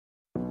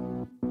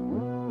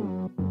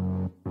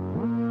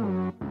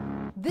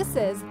This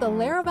is the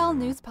Laravel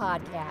News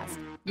Podcast,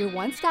 your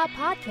one-stop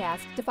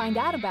podcast to find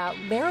out about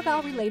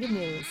Laravel-related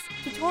news,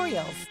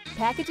 tutorials,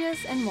 packages,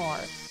 and more.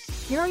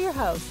 Here are your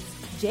hosts,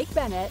 Jake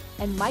Bennett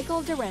and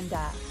Michael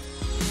Dorenda.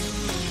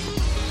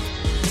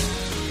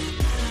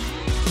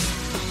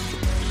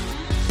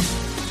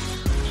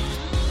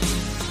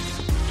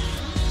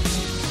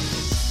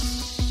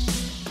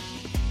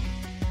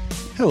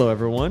 Hello,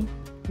 everyone.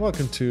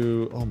 Welcome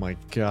to, oh my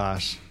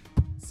gosh,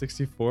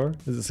 64?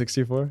 Is it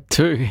 64?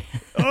 2.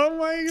 Oh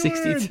my god.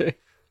 62.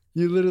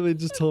 You literally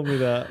just told me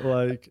that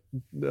like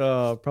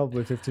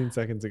probably 15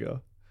 seconds ago.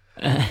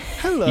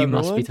 Hello, You everyone.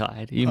 must be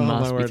tired. You Oh, my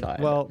must be word. tired.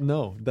 Well,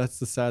 no, that's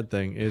the sad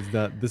thing is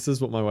that this is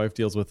what my wife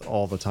deals with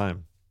all the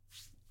time.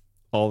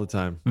 All the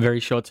time. Very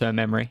short-term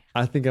memory.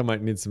 I think I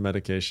might need some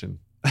medication.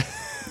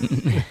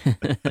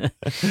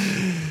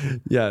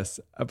 Yes,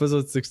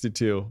 episode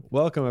 62.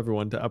 Welcome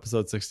everyone to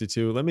episode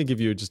 62. Let me give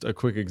you just a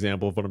quick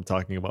example of what I'm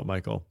talking about,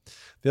 Michael.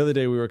 The other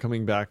day we were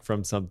coming back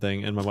from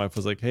something and my wife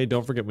was like, hey,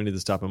 don't forget we need to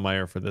stop at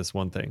Meijer for this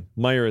one thing.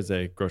 Meijer is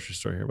a grocery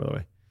store here, by the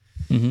way.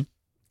 Mm-hmm.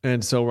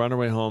 And so we're on our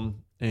way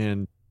home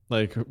and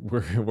like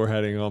we're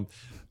heading home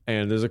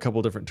and there's a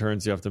couple different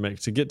turns you have to make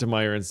to get to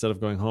Meijer instead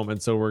of going home.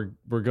 And so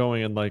we're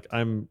going and like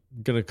I'm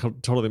gonna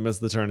totally miss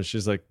the turn and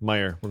she's like,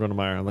 Meijer, we're going to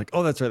Meijer. I'm like,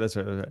 oh, that's right.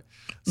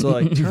 So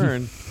like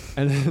turn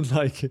and then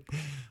like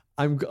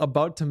I'm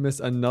about to miss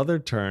another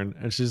turn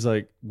and she's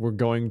like, we're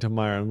going to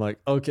Meijer. I'm like,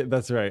 okay,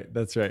 that's right.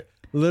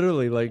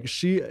 Literally, like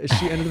she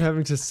ended up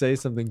having to say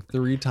something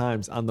 3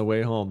 times on the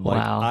way home. Like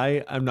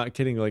Wow. I'm not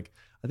kidding. Like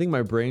I think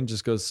my brain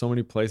just goes so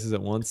many places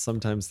at once.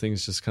 Sometimes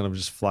things just kind of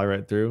just fly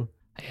right through.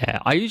 Yeah,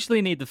 I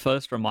usually need the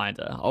first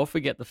reminder. I'll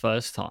forget the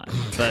first time,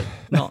 but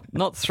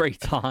not 3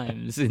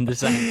 times in the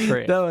same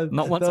trip.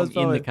 Not once I'm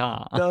in the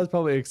car. That was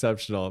probably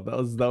exceptional.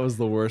 That was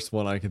the worst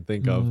one I could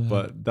think of,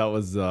 but that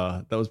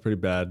was pretty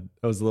bad.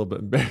 That was a little bit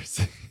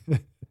embarrassing.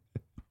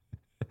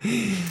 I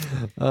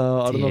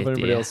don't know if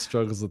anybody else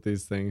struggles with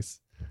these things.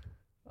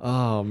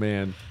 Oh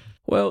man.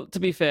 Well, to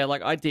be fair,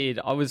 like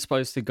I was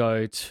supposed to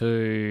go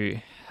to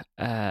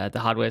the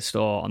hardware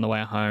store on the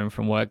way home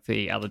from work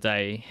the other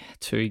day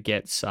to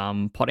get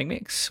some potting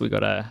mix. We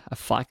got a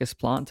ficus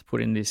plant to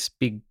put in this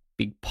big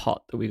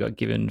pot that we got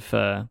given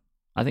for,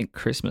 I think,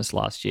 Christmas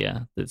last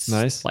year. That's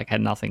nice. Like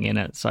had nothing in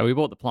it. So we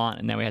bought the plant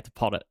and then we had to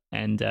pot it.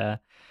 And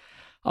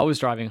I was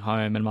driving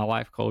home and my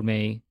wife called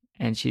me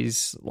and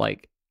she's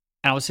like,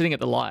 and I was sitting at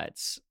the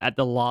lights at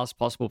the last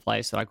possible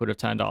place that I could have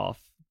turned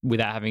off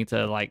without having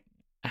to like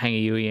hang a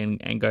U-ey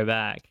and go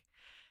back.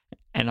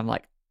 And I'm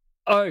like,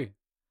 oh.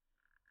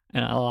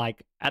 And I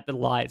like at the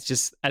lights,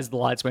 just as the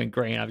lights went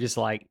green, I've just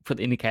like put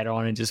the indicator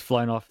on and just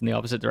flown off in the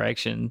opposite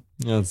direction.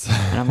 And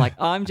I'm like,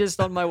 I'm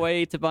just on my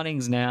way to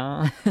Bunnings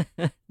now.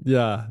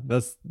 Yeah,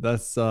 that's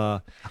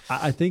I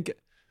think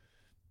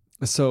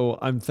so.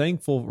 I'm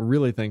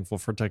really thankful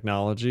for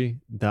technology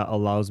that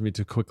allows me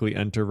to quickly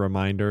enter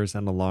reminders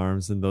and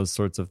alarms and those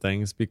sorts of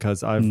things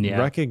because I've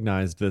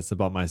recognized this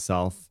about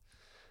myself.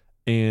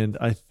 And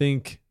I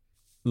think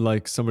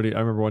like I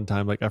remember one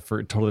time, like I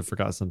totally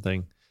forgot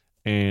something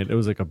and it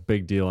was like a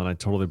big deal and I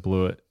totally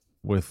blew it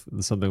with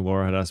something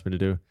Laura had asked me to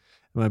do. And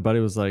my buddy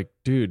was like,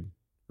 dude,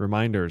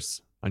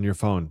 reminders on your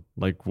phone.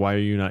 Like, why are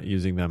you not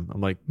using them? I'm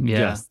like,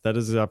 yes, that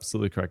is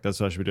absolutely correct. That's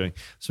what I should be doing.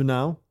 So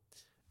now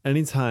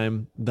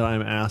anytime that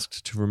I'm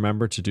asked to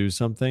remember to do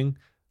something,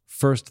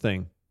 first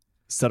thing,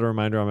 set a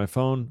reminder on my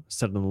phone,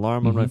 set an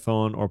alarm on my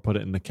phone, or put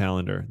it in the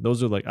calendar.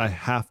 Those are like, I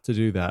have to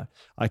do that.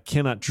 I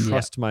cannot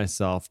trust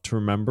myself to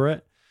remember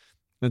it.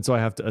 And so I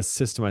have to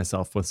assist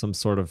myself with some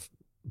sort of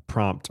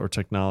prompt or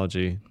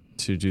technology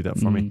to do that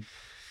for me.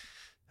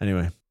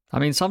 Anyway. I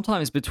mean,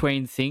 sometimes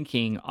between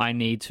thinking I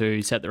need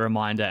to set the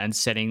reminder and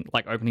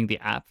opening the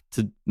app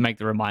to make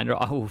the reminder,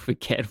 I will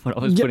forget what I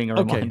was putting a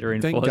reminder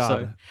in thank for.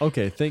 God. So.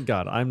 Okay, thank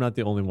God. I'm not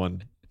the only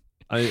one.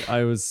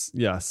 I was,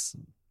 yes.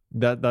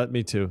 That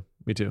me too.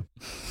 Me too.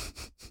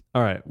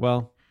 All right.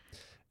 Well,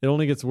 it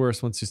only gets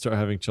worse once you start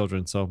having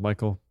children. So,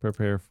 Michael,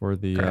 prepare for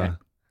the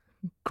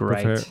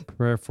great.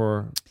 Prepare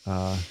for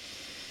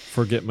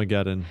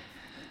Forget-mageddon.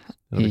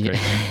 That'll be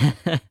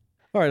great.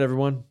 All right,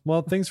 everyone.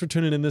 Well, thanks for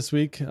tuning in this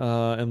week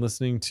and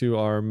listening to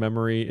our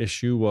memory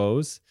issue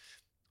woes.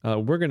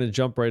 We're going to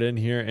jump right in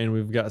here, and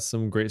we've got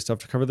some great stuff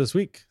to cover this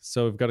week.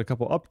 So we've got a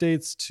couple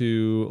updates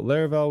to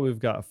Laravel. We've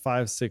got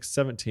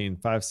 5.6.17,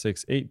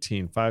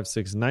 5.6.18,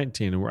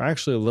 5.6.19, and we're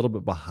actually a little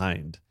bit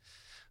behind.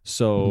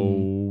 So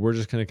we're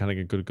just going to kind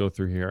of go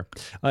through here.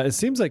 It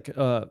seems like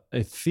a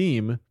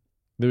theme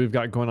that we've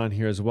got going on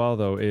here as well,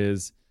 though,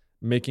 is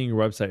making your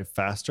website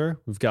faster.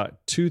 We've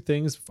got 2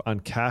 things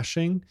on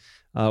caching.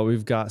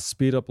 We've got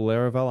speed up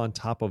Laravel on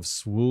top of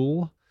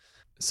Swool.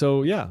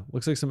 So yeah,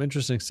 looks like some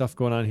interesting stuff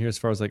going on here as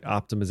far as like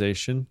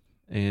optimization,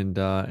 and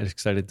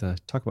excited to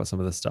talk about some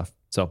of this stuff.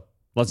 So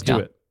let's do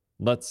it.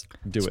 Let's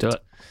do it.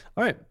 All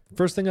right.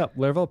 First thing up,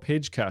 Laravel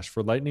page cache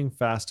for lightning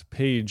fast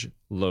page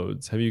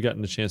loads. Have you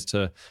gotten a chance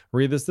to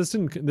read this?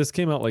 This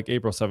came out like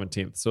April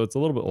 17th, so it's a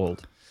little bit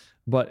old,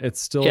 but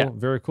it's still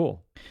very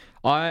cool.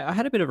 I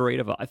had a bit of a read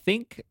of it. I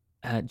think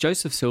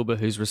Joseph Silber,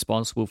 who's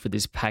responsible for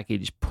this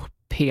package,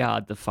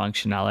 PR'd the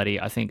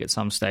functionality, I think, at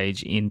some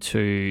stage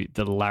into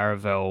the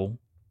Laravel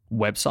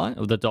website,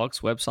 or the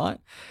Docs website.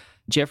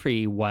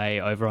 Jeffrey Way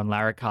over on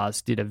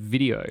Laracast did a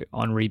video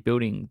on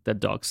rebuilding the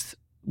Docs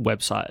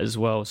website as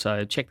well.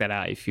 So check that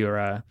out if you're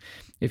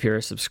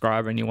a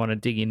subscriber and you want to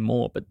dig in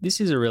more. But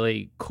this is a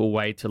really cool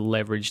way to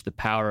leverage the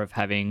power of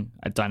having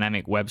a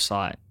dynamic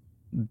website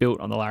built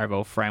on the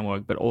Laravel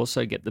framework, but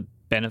also get the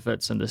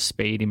benefits and the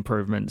speed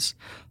improvements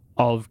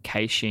of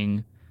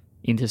caching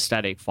into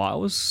static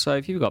files. So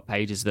if you've got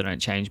pages that don't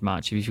change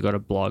much, if you've got a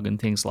blog and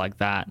things like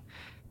that,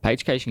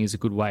 page caching is a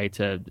good way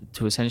to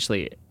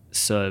essentially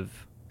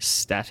serve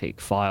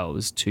static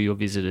files to your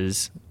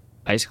visitors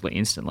basically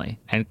instantly.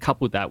 And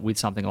couple that with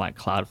something like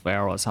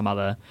Cloudflare or some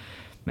other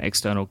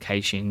external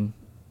caching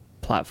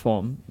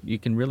platform, you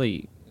can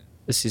really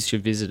assist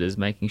your visitors,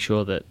 making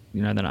sure that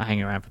they're not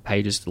hanging around for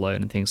pages to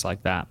load and things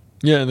like that.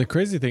 Yeah, and the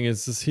crazy thing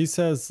is he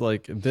says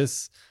like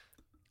this,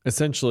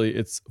 essentially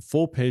it's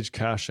full page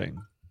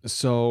caching.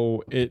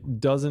 So it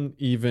doesn't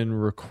even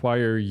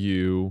require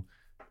you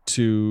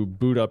to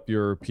boot up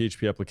your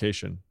PHP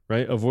application,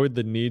 right? Avoid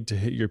the need to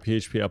hit your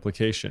PHP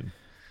application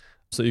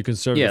so you can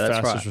serve the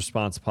fastest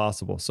response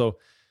possible. So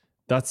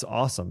that's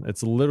awesome.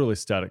 It's literally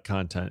static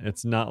content.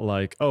 It's not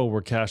like, oh,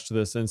 we're cached to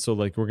this, and so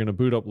like we're going to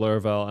boot up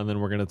Laravel and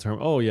then we're going to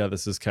oh yeah,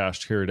 this is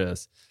cached, here it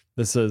is.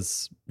 This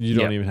is, you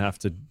don't even have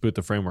to boot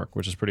the framework,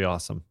 which is pretty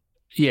awesome.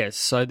 Yes,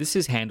 so this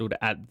is handled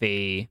at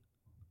the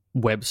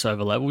web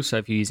server level. So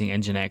if you're using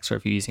Nginx or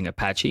if you're using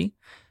Apache,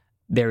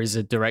 there is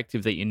a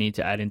directive that you need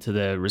to add into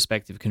the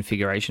respective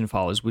configuration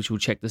files, which will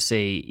check to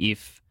see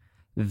if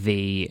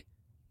the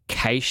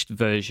cached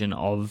version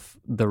of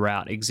the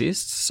route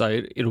exists.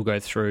 So it'll go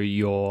through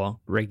your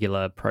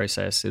regular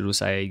process. It'll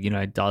say,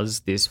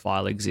 does this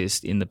file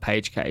exist in the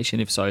page cache?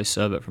 And if so,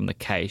 serve it from the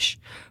cache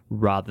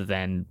rather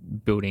than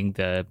building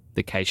the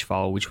cache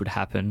file, which would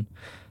happen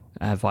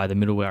via the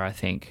middleware, I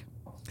think.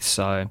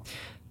 So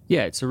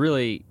yeah, it's a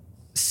really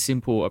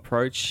simple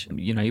approach.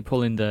 You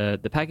pull in the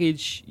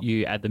package,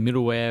 you add the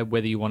middleware,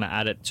 whether you want to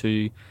add it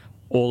to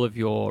all of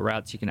your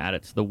routes, you can add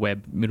it to the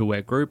web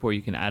middleware group, or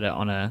you can add it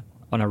on a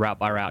route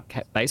by route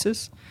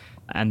basis,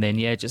 and then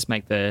just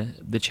make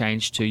the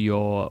change to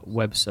your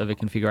web server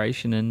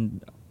configuration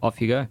and off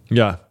you go.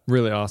 Yeah,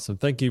 really awesome.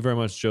 Thank you very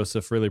much,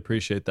 Joseph. Really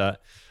appreciate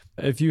that.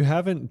 If you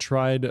haven't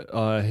tried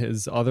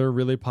his other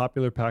really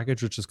popular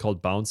package, which is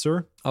called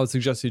Bouncer, I would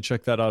suggest you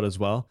check that out as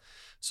well.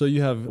 So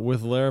you have,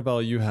 with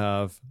Laravel, you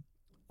have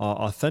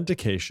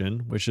authentication,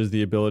 which is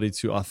the ability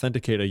to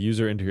authenticate a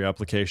user into your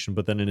application.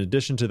 But then in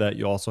addition to that,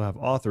 you also have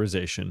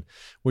authorization,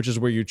 which is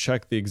where you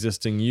check the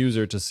existing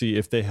user to see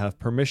if they have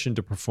permission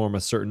to perform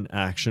a certain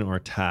action or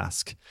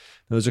task.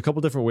 Now, there's a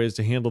couple different ways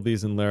to handle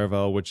these in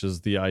Laravel, which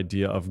is the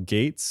idea of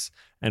gates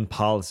and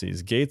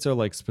policies. Gates are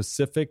like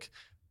specific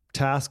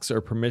tasks or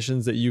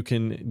permissions that you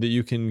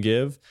can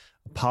give.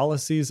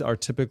 Policies are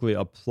typically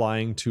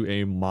applying to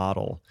a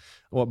model.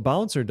 What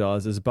Bouncer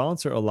does is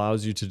Bouncer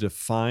allows you to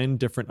define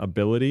different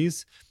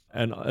abilities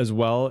and as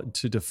well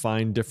to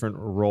define different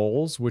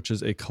roles, which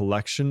is a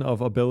collection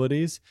of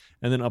abilities,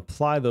 and then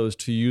apply those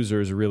to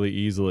users really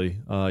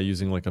easily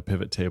using like a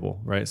pivot table,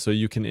 right? So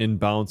you can, in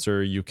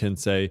Bouncer, you can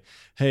say,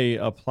 hey,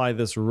 apply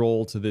this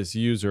role to this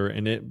user,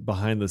 and it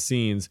behind the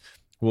scenes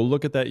will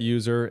look at that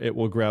user, it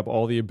will grab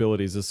all the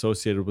abilities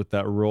associated with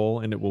that role,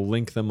 and it will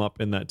link them up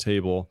in that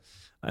table.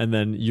 And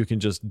then you can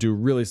just do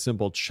really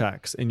simple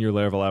checks in your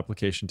Laravel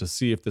application to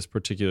see if this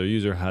particular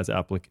user has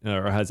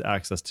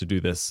access to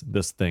do this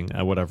thing,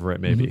 whatever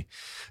it may be.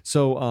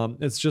 So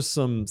it's just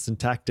some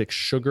syntactic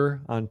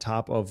sugar on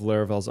top of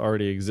Laravel's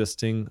already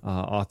existing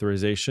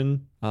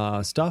authorization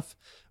stuff.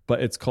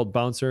 But it's called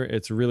Bouncer.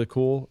 It's really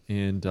cool.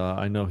 And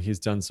I know he's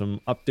done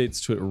some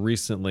updates to it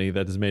recently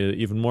that has made it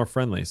even more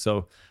friendly.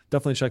 So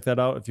definitely check that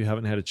out if you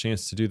haven't had a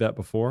chance to do that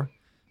before.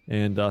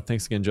 And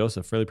thanks again,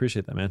 Joseph. Really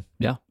appreciate that, man.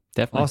 Yeah.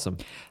 Definitely. Awesome.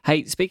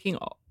 Hey, speaking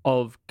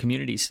of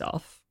community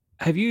stuff,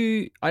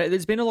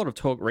 there's been a lot of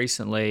talk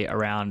recently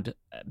around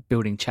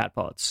building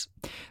chatbots.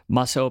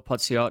 Marcel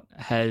Potziot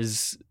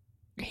has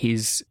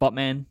his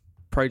Botman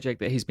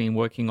project that he's been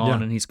working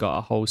on, and he's got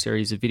a whole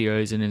series of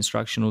videos and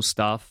instructional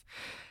stuff.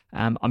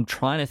 I'm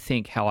trying to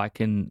think how I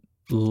can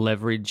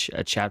leverage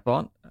a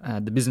chatbot.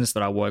 The business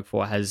that I work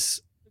for has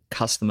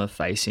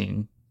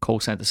customer-facing call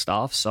center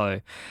staff.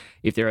 So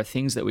if there are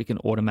things that we can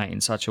automate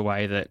in such a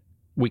way that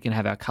we can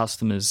have our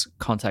customers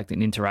contact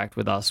and interact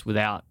with us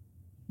without,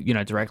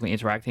 directly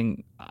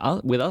interacting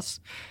with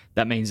us,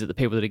 that means that the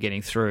people that are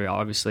getting through are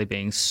obviously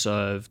being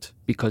served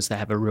because they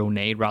have a real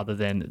need rather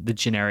than the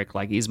generic,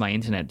 like, is my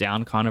internet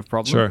down kind of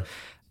problem. Sure.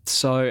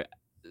 So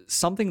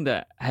something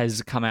that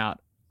has come out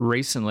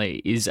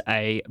recently is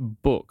a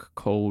book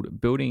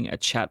called Building a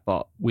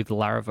Chatbot with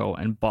Laravel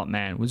and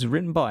Botman. It was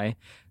written by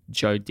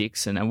Joe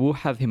Dixon, and we'll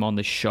have him on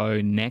the show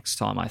next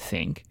time, I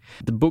think.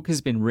 The book has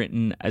been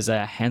written as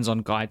a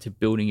hands-on guide to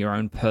building your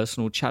own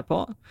personal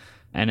chatbot,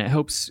 and it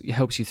helps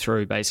you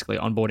through basically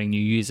onboarding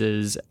new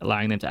users,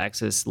 allowing them to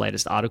access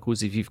latest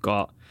articles if you've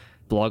got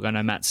blog. I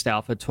know Matt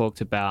Stauffer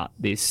talked about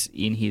this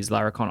in his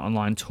Laracon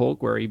Online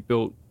talk, where he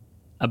built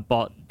a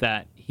bot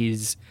that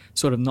his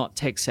sort of not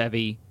tech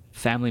savvy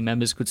family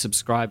members could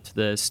subscribe to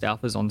the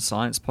Stauffers on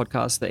Science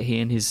podcast that he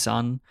and his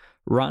son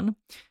run.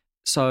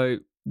 So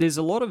there's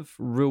a lot of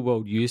real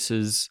world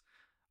uses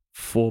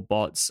for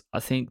bots. I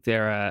think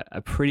they're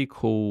a pretty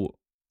cool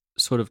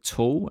sort of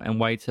tool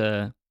and way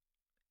to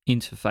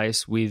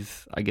interface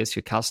with, I guess,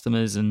 your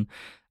customers and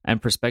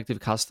prospective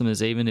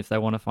customers, even if they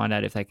want to find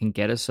out if they can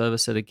get a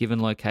service at a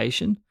given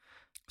location.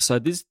 So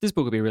this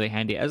book will be really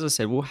handy. As I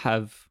said, we'll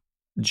have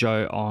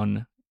Joe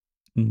on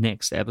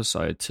next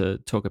episode to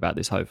talk about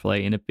this,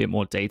 hopefully in a bit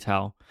more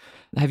detail.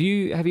 Have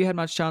you had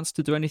much chance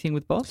to do anything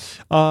with bots?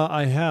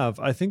 I have.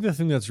 I think the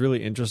thing that's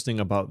really interesting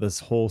about this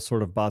whole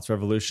sort of bots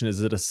revolution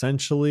is it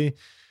essentially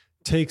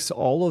takes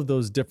all of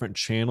those different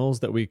channels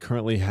that we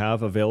currently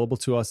have available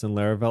to us in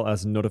Laravel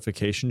as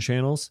notification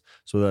channels.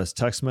 So whether it's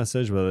text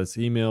message, whether it's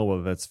email,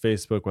 whether it's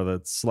Facebook, whether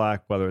it's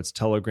Slack, whether it's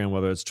Telegram,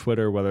 whether it's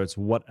Twitter, whether it's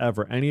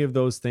whatever, any of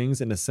those things,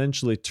 and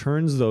essentially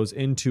turns those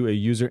into a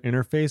user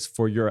interface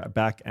for your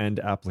back-end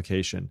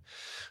application.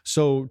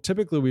 So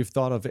typically we've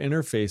thought of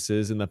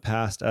interfaces in the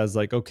past as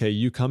like, okay,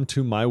 you come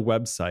to my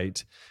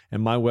website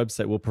and my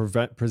website will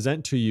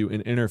present to you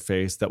an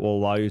interface that will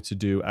allow you to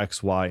do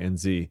X, Y, and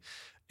Z.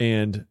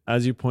 And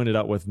as you pointed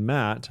out with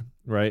Matt,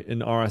 right, an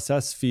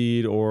RSS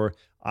feed or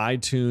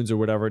iTunes or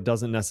whatever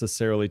doesn't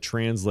necessarily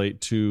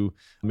translate to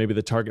maybe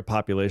the target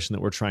population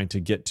that we're trying to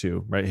get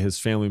to, right? His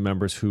family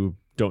members who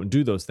don't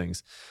do those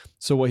things.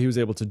 So what he was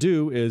able to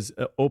do is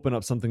open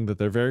up something that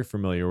they're very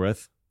familiar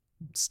with,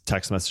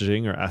 text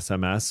messaging or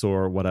SMS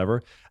or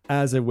whatever,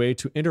 as a way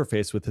to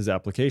interface with his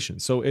application.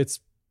 So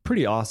it's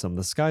pretty awesome.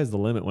 The sky's the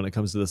limit when it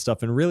comes to this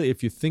stuff. And really,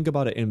 if you think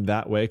about it in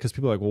that way, because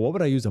people are like, well, what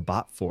would I use a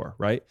bot for,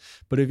 right?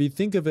 But if you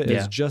think of it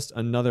as just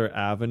another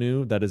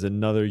avenue, that is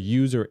another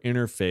user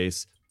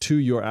interface to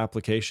your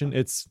application,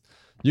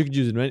 you could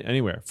use it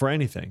anywhere for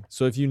anything.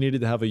 So if you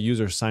needed to have a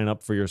user sign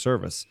up for your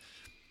service,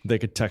 they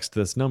could text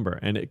this number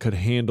and it could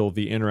handle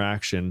the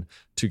interaction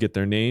to get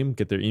their name,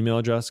 get their email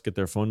address, get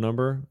their phone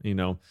number,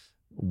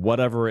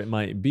 whatever it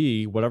might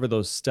be, whatever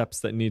those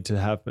steps that need to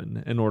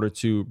happen in order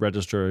to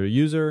register a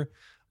user.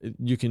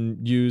 You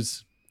can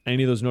use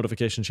any of those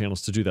notification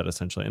channels to do that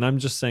essentially. And I'm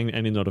just saying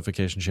any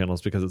notification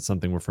channels because it's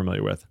something we're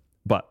familiar with.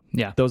 But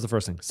yeah, that was the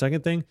first thing.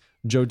 Second thing,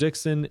 Joe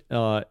Dixon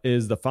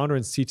is the founder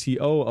and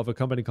CTO of a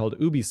company called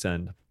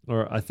Ubisend,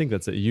 or I think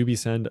that's it,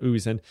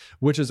 Ubisend,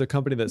 which is a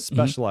company that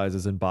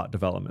specializes in bot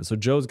development. So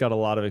Joe's got a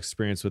lot of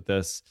experience with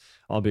this.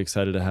 I'll be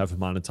excited to have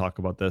him on and talk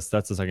about this.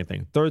 That's the second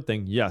thing. Third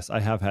thing, yes, I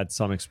have had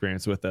some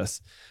experience with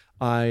this.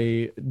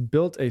 I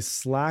built a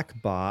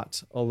Slack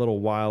bot a little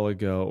while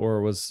ago,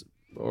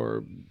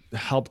 or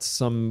helped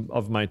some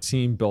of my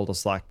team build a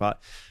Slack bot.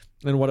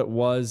 And what it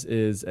was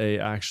is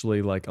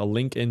actually like a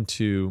link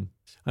into,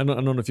 I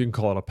don't know if you can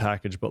call it a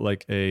package, but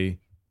like a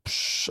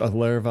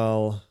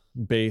Laravel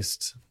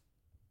based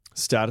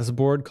status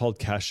board called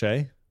Cache.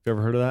 Have you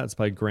ever heard of that? It's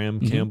by Graham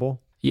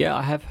Campbell. Yeah,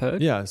 I have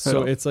heard. Yeah,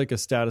 so it's like a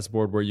status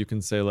board where you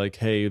can say like,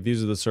 hey,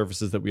 these are the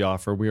services that we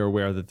offer. We are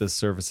aware that this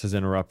service has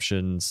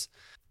interruptions,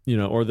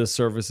 or this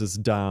service is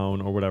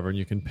down or whatever, and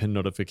you can pin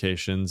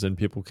notifications and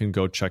people can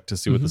go check to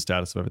see what the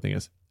status of everything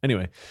is.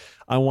 Anyway,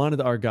 I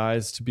wanted our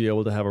guys to be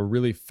able to have a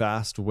really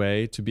fast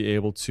way to be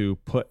able to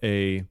put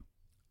a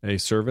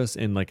service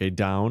in like a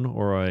down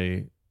or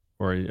a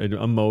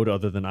mode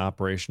other than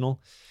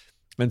operational.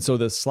 And so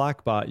the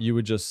Slack bot, you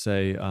would just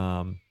say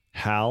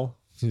HAL.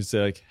 You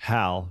say like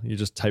HAL. You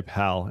just type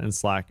HAL in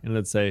Slack and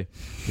it'd say,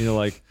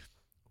 like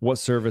what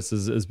service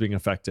is being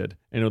affected,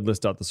 and it would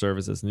list out the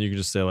services. And you can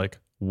just say like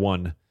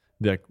one,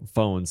 like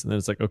phones, and then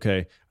it's like, okay,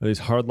 are these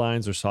hard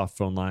lines or soft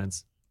phone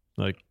lines?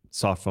 Like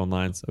soft phone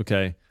lines.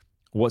 Okay,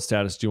 what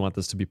status do you want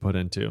this to be put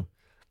into?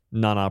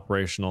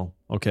 Non-operational.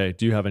 Okay,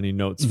 do you have any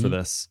notes for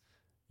this?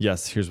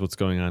 Yes, here's what's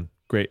going on.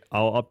 Great,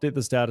 I'll update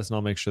the status and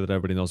I'll make sure that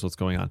everybody knows what's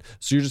going on.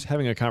 So you're just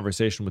having a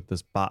conversation with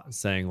this bot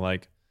saying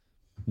like,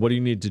 what do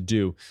you need to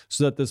do,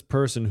 so that this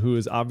person who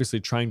is obviously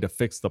trying to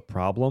fix the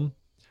problem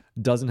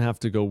doesn't have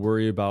to go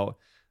worry about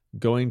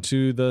going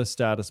to the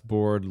status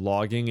board,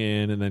 logging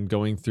in, and then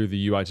going through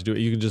the UI to do it.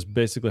 You can just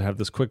basically have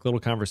this quick little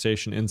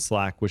conversation in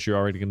Slack, which you're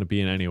already going to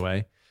be in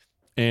anyway,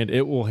 and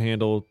it will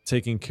handle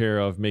taking care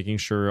of making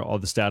sure all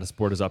the status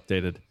board is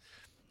updated.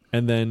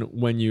 And then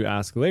when you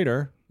ask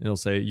later, it'll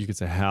say, you could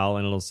say HAL,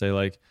 and it'll say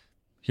like,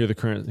 here are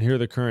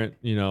the current,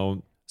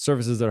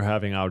 services that are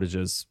having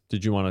outages.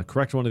 Did you want to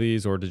correct one of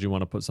these, or did you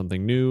want to put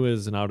something new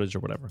as an outage or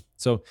whatever?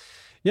 So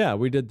yeah,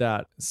 we did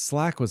that.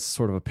 Slack was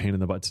sort of a pain in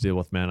the butt to deal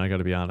with, man. I got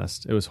to be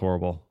honest. It was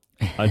horrible.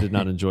 I did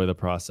not enjoy the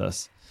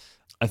process.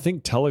 I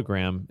think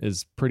Telegram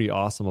is pretty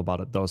awesome about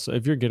it though. So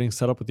if you're getting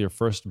set up with your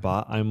first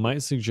bot, I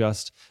might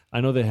suggest,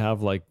 I know they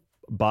have like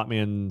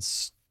Botman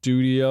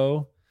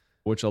Studio,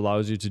 which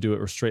allows you to do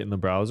it straight in the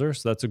browser.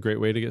 So that's a great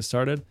way to get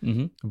started.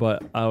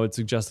 But I would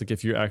suggest like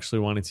if you're actually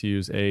wanting to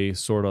use a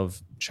sort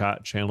of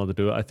chat channel to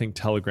do it, I think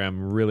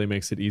Telegram really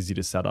makes it easy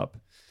to set up.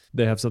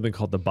 They have something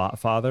called the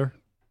Botfather,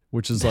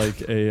 which is like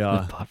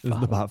the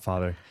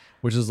Botfather.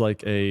 which is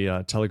like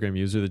a Telegram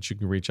user that you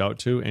can reach out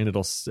to, and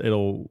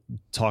it'll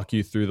talk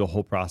you through the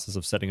whole process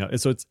of setting up.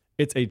 So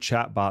it's a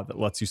chat bot that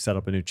lets you set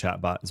up a new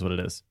chat bot is what it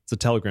is. It's a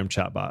Telegram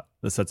chat bot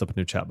that sets up a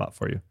new chat bot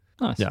for you.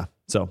 Nice. Yeah.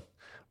 So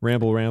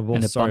ramble.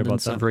 An Sorry about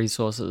abundance that. of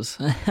resources.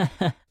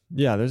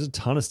 Yeah, there's a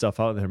ton of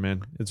stuff out there,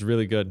 man. It's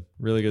really good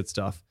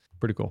stuff.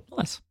 Pretty cool.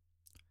 Nice.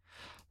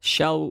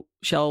 Shall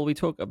we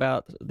talk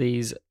about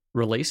these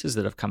releases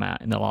that have come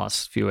out in the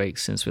last few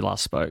weeks since we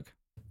last spoke?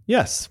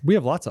 Yes, we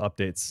have lots of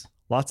updates.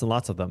 Lots and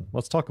lots of them.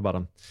 Let's talk about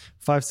them.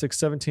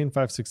 5.6.17,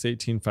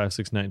 5.6.18,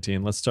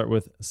 5.6.19. Let's start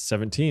with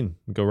 17.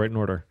 Go right in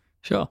order.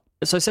 Sure.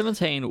 So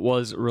 17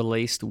 was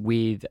released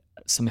with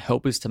some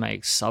helpers to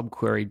make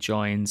subquery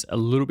joins a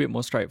little bit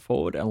more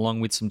straightforward,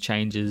 along with some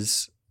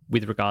changes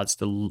with regards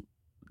to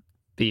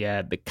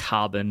the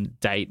carbon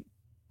date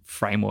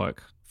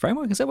framework.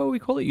 Framework, is that what we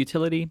call it?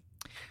 Utility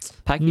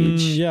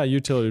package? Yeah,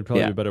 utility would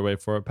probably be a better way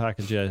for it.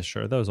 Package, yeah,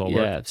 sure. That was all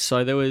work. Yeah, so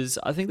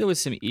I think there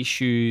was some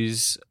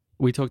issues.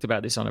 We talked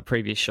about this on a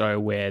previous show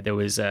where there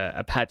was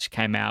a patch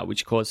came out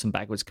which caused some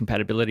backwards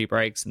compatibility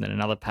breaks, and then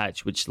another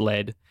patch which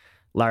led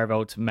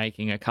Laravel to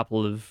making a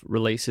couple of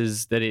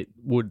releases that it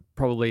would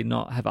probably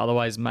not have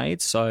otherwise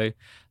made. So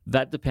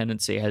that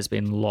dependency has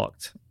been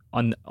locked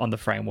on the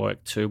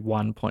framework to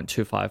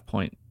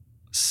 1.25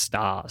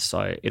 star.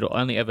 So it'll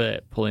only ever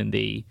pull in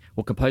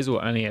Composer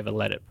will only ever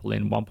let it pull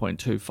in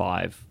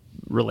 1.25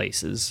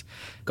 releases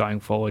going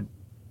forward.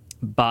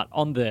 But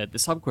on the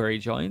subquery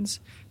joins,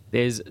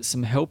 there's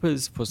some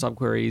helpers for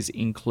subqueries,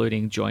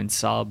 including join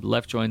sub,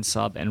 left join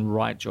sub, and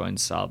right join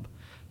sub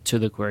to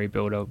the query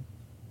builder.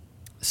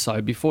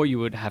 So before you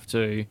would have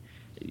to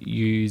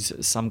use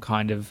some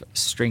kind of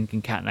string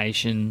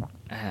concatenation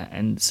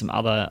and some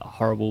other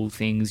horrible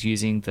things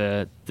using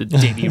the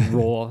DB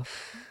raw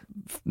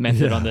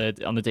method on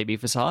the DB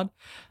facade.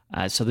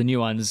 So the new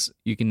ones,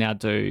 you can now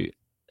do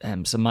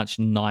some much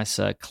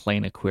nicer,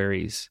 cleaner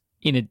queries.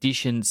 In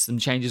addition, some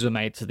changes were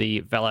made to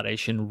the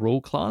validation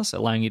rule class,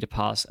 allowing you to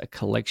pass a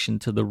collection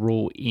to the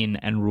rule in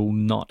and rule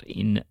not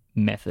in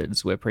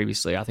methods, where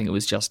previously I think it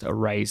was just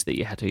arrays that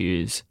you had to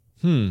use.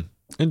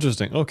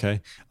 Interesting. Okay.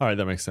 All right.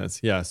 That makes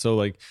sense. Yeah. So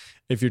like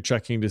if you're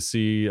checking to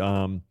see,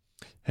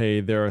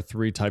 hey, there are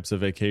 3 types of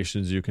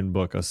vacations you can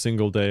book, a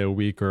single day, a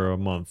week, or a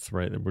month,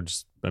 right?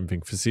 I'm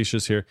being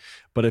facetious here.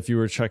 But if you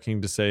were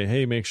checking to say,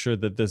 hey, make sure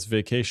that this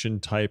vacation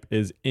type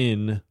is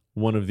in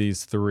one of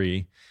these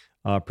 3,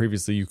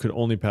 previously you could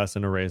only pass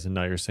in arrays, and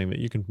now you're saying that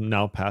you can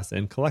now pass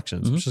in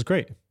collections, which is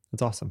great.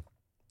 That's awesome.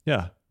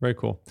 Yeah, very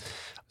cool.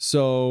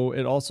 So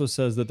it also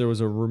says that there was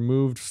a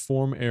removed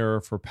form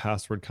error for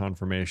password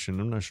confirmation.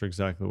 I'm not sure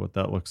exactly what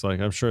that looks like.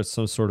 I'm sure it's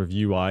some sort of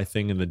UI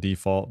thing in the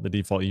default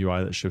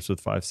UI that ships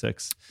with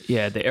 5.6.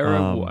 Yeah, the error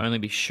will only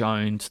be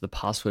shown to the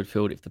password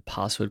field if the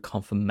password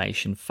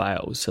confirmation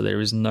fails. So there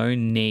is no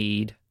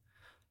need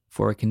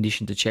for a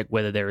condition to check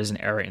whether there is an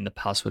error in the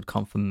password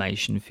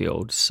confirmation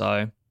field.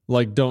 So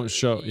like don't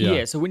show.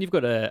 Yeah. So when you've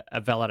got a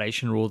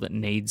validation rule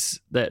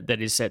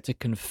that is set to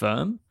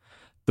confirm,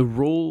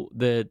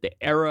 the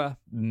error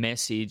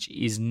message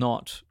is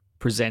not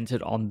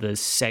presented on the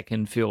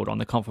second field, on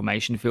the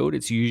confirmation field.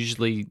 It's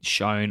usually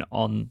shown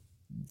on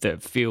the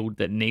field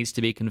that needs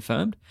to be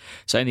confirmed.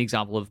 So in the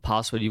example of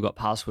password, you've got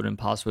password and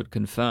password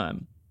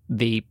confirm.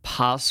 The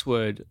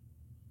password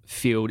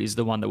field is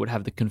the one that would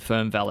have the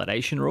confirm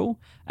validation rule,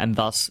 and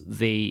thus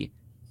the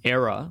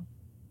error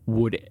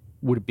would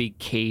be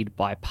keyed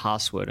by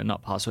password and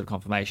not password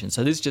confirmation.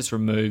 So this just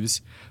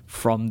removes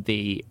from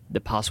the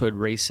password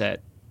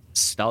reset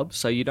stub.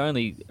 So you'd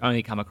only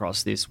come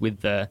across this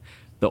with the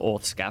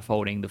auth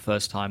scaffolding the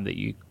first time that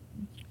you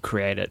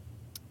create it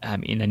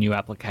in a new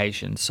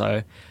application.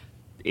 So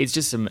it's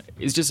just some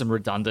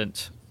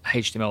redundant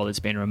HTML that's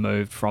been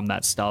removed from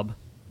that stub.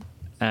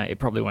 It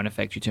probably won't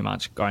affect you too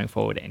much going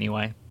forward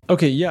anyway.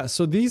 Okay, yeah.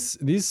 So these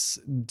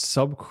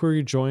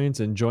subquery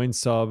joins and join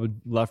sub,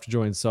 left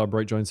join sub,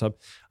 right join sub,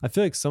 I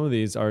feel like some of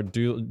these are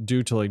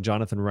due to like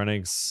Jonathan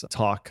Renig's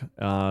talk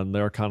on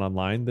Laracon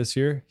Online this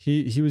year.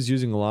 He was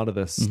using a lot of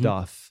this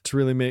stuff to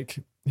really make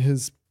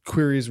his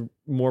queries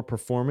more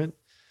performant.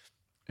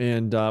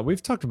 And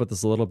we've talked about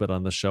this a little bit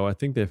on the show. I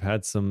think they've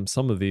had some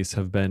of these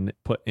have been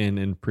put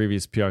in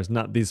previous PRs,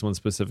 not these ones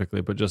specifically,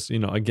 but just,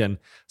 again,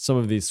 some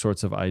of these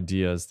sorts of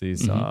ideas,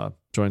 these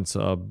join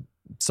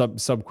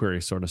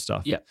subquery sort of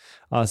stuff. Yeah.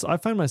 So I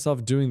find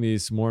myself doing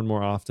these more and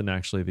more often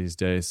actually these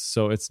days.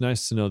 So it's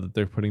nice to know that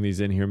they're putting these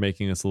in here,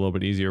 making this a little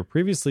bit easier.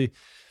 Previously,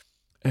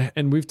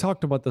 and we've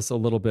talked about this a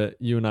little bit,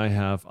 you and I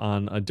have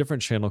on a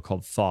different channel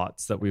called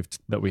Thoughts that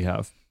we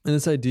have. And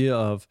this idea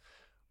of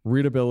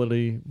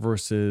readability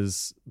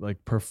versus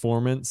like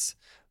performance.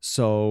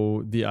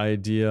 So the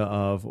idea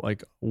of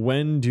like,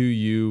 when do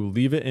you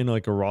leave it in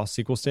like a raw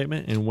SQL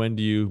statement and when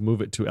do you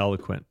move it to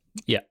Eloquent?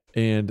 Yeah.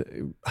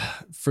 And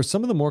for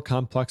some of the more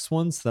complex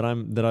ones that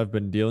I've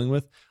been dealing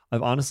with,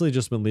 I've honestly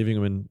just been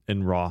leaving them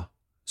in raw.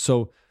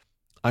 So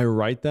I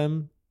write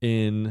them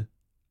in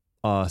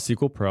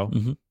SQL Pro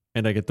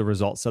and I get the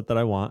result set that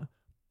I want,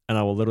 and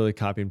I will literally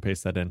copy and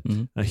paste that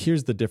in. Now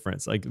here's the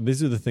difference. Like,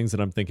 these are the things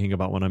that I'm thinking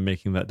about when I'm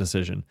making that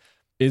decision.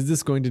 Is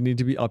this going to need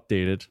to be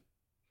updated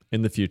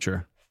in the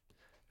future?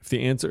 If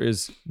the answer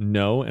is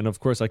no, and of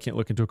course I can't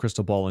look into a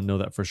crystal ball and know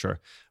that for sure,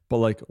 but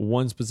like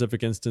one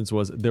specific instance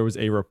was there was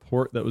a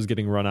report that was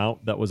getting run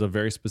out that was a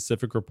very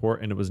specific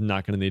report and it was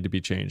not going to need to be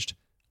changed.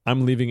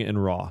 I'm leaving it in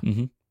raw.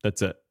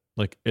 That's it.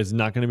 Like it's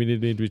not going to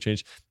need to be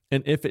changed.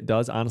 And if it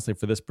does, honestly,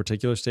 for this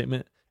particular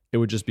statement, it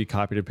would just be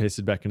copied and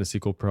pasted back into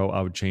SQL Pro.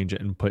 I would change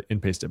it and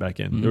paste it back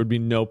in. There would be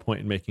no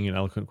point in making an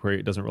eloquent query.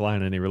 It doesn't rely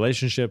on any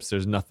relationships.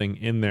 There's nothing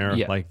in there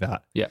like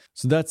that. Yeah.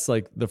 So that's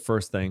like the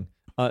first thing.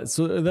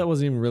 So that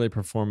wasn't even really a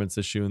performance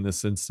issue in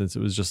this instance. It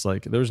was just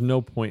like there was no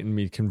point in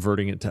me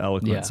converting it to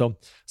eloquent. Yeah. So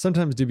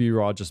sometimes DB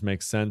raw just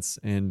makes sense,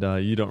 and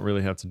you don't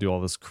really have to do all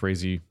this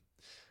crazy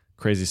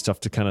stuff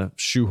to kind of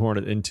shoehorn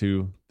it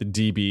into the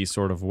DB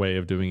sort of way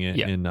of doing it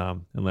in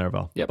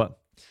Laravel. Yep. But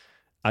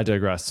I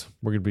digress.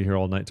 We're going to be here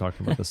all night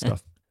talking about this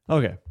stuff.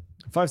 Okay.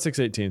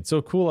 5.6.18.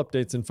 So cool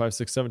updates in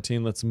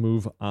 5.6.17. Let's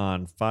move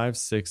on.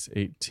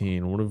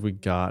 5.6.18. What have we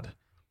got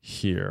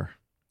here?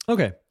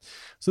 Okay.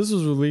 So this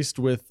was released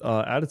with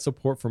added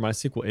support for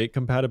MySQL 8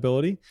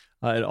 compatibility.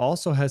 It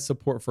also has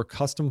support for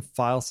custom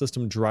file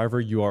system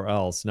driver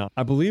URLs. Now,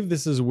 I believe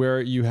this is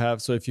where you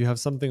have, so if you have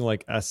something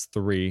like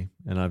S3,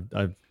 and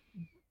I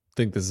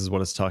think this is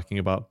what it's talking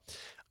about,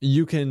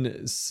 you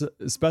can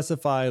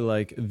specify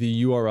like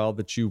the URL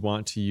that you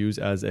want to use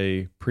as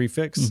a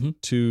prefix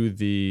to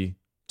the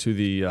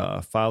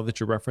file that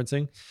you're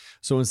referencing.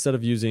 So instead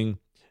of using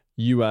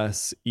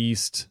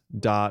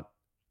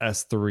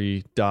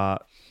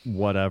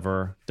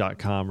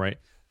us.east.s3.whatever.com, right,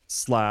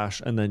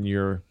 / and then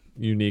your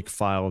unique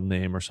file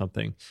name or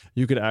something,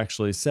 you could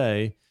actually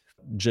say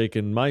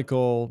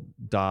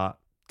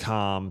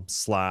jakeandmichael.com /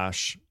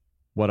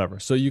 whatever.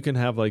 So you can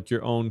have like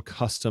your own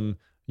custom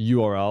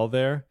URL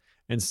there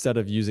instead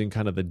of using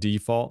kind of the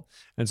default.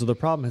 And so the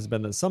problem has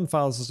been that some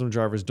file system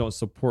drivers don't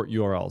support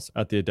URLs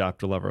at the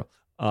adapter level,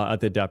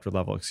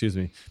 excuse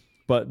me.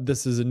 But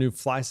this is a new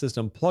Fly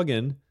System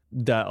plugin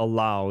that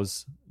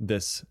allows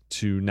this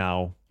to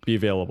now be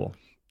available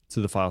to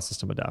the file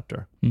system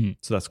adapter.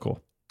 So that's cool.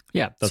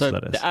 Yeah. That's so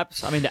what that is.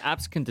 The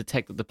apps can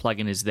detect that the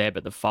plugin is there,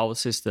 but the file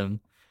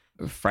system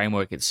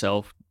framework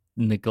itself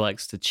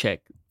neglects to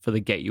check for the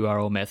get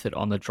URL method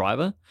on the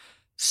driver.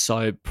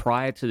 So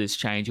prior to this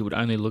change, it would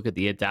only look at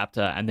the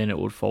adapter and then it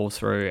would fall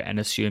through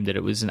and assume that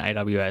it was an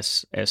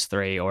AWS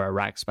S3 or a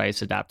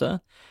Rackspace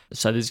adapter.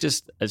 So there's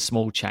just a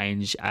small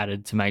change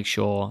added to make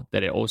sure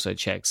that it also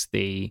checks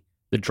the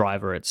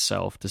driver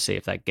itself to see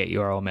if that get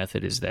URL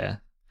method is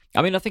there.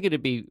 I mean, I think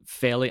it'd be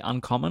fairly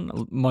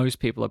uncommon. Most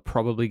people are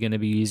probably going to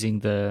be using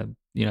the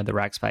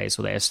Rackspace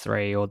or the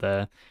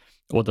S3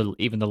 or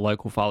even the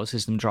local file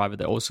system driver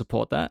that all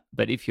support that.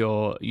 But if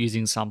you're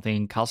using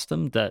something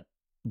custom that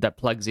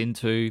plugs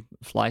into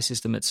Fly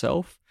System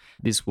itself,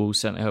 this will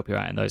certainly help you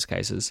out in those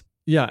cases.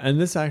 Yeah, and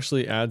this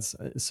actually adds,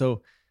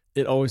 so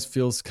it always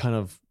feels kind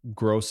of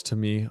gross to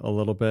me a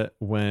little bit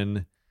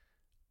when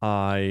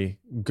I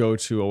go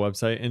to a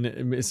website,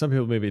 and some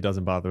people maybe it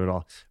doesn't bother at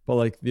all, but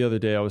like the other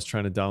day I was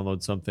trying to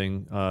download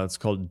something, it's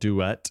called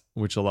Duet,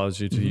 which allows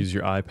you to use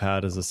your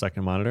iPad as a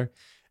second monitor,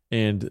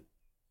 and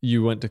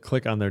you went to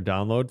click on their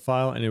download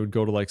file and it would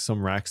go to like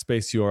some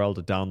Rackspace URL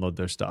to download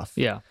their stuff.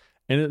 Yeah.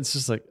 And it's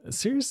just like,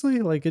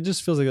 seriously? Like, it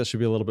just feels like that should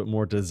be a little bit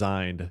more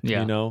designed,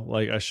 you know?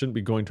 Like, I shouldn't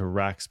be going to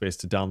Rackspace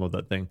to download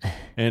that thing.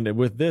 And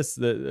with this,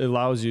 that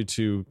allows you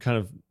to kind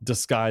of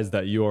disguise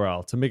that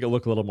URL to make it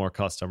look a little more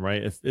custom,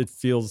 right? It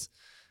feels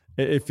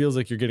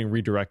like you're getting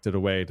redirected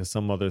away to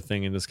some other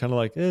thing. And it's kind of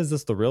like, is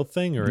this the real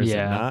thing or is it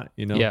not?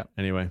 You know? Yeah.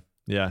 Anyway,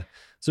 yeah.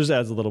 So it just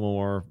adds a little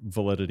more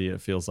validity,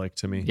 it feels like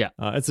to me. Yeah.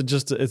 It's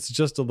just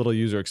a little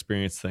user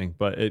experience thing,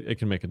 but it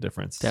can make a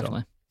difference.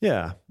 Definitely. So.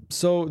 Yeah.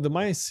 So the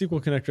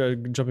MySQL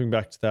connector, jumping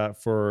back to that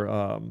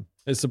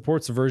it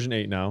supports version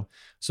 8 now.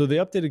 So the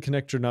updated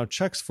connector now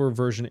checks for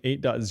version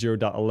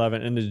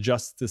 8.0.11 and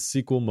adjusts the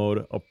SQL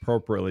mode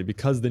appropriately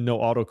because the no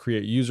auto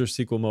create user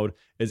SQL mode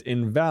is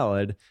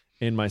invalid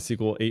in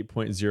MySQL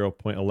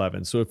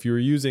 8.0.11. So if you were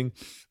using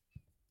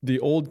the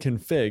old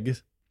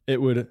config,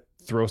 it would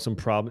throw some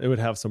problem. It would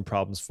have some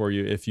problems for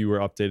you if you were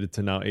updated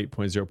to now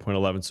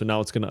 8.0.11. So now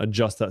it's going to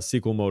adjust that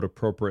SQL mode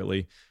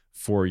appropriately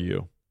for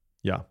you.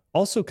 Yeah.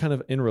 Also, kind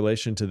of in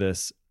relation to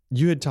this,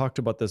 you had talked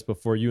about this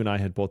before. You and I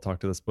had both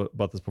talked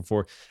about this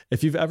before.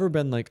 If you've ever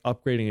been like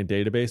upgrading a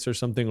database or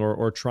something,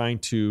 or trying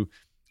to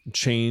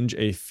change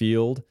a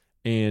field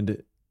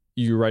and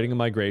you're writing a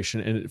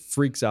migration and it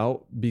freaks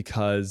out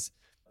because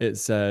it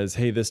says,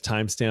 hey, this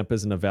timestamp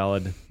isn't a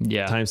valid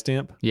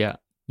timestamp. Yeah.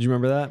 Do you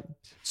remember that?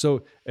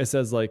 So it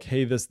says like,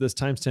 hey, this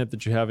timestamp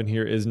that you have in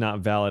here is not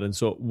valid. And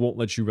so it won't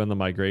let you run the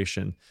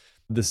migration.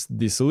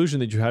 The solution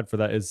that you had for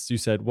that is you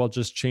said, well,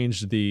 just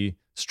change the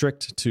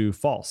strict to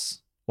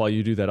false while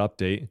you do that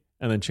update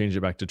and then change it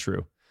back to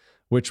true,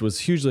 which was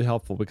hugely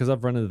helpful because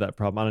I've run into that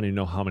problem. I don't even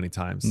know how many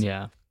times.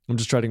 Yeah. I'm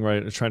just trying to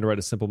write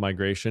a simple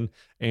migration.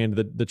 And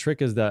the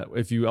trick is that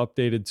if you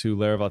updated to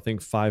Laravel, I think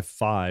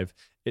 5.5,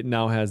 it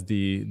now has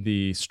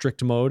the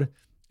strict mode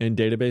and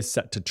database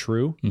set to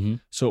true.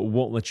 So it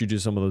won't let you do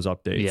some of those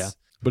updates. Yeah.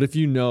 But if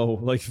you know,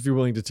 like if you're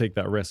willing to take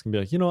that risk and be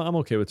like, I'm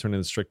okay with turning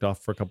the strict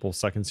off for a couple of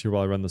seconds here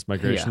while I run this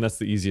migration, that's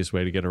the easiest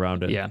way to get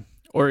around it. Yeah.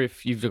 Or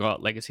if you've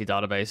got legacy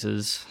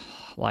databases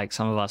like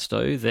some of us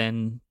do,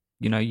 then,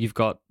 you've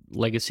got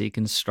legacy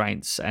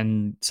constraints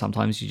and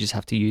sometimes you just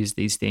have to use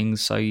these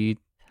things. So you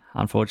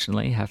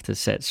unfortunately have to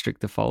set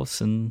strict defaults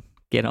and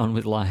get on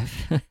with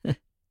life.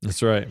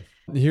 That's right.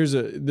 There's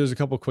a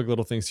couple quick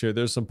little things here.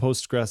 There's some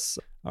Postgres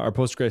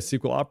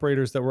SQL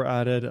operators that were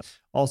added.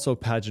 Also,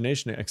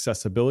 pagination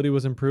accessibility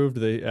was improved.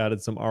 They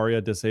added some ARIA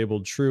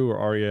disabled true or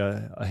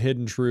ARIA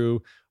hidden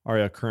true,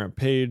 ARIA current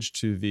page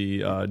to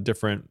the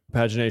different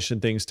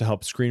pagination things to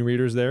help screen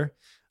readers there.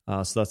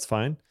 So that's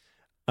fine.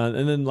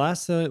 And then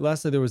lastly,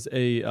 there was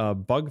a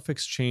bug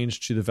fix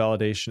change to the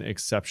validation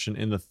exception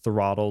in the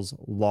throttles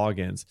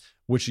logins,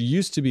 which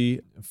used to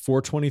be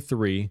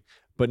 423,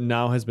 but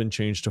now has been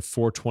changed to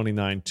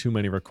 429, too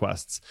many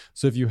requests.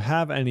 So if you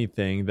have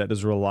anything that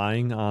is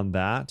relying on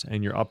that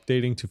and you're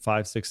updating to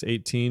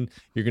 5.6.18,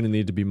 you're going to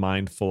need to be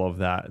mindful of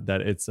that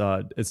it's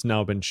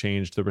now been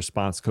changed. The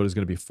response code is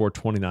going to be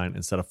 429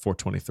 instead of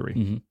 423.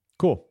 Mm-hmm.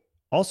 Cool.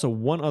 Also,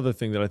 one other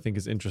thing that I think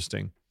is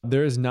interesting,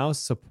 there is now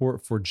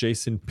support for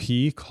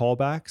JSON-P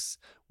callbacks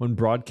when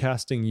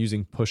broadcasting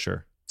using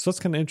Pusher. So that's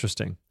kind of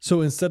interesting.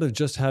 So instead of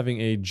just having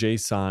a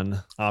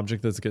JSON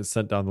object that gets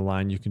sent down the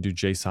line, you can do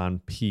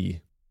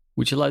JSON-P.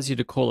 Which allows you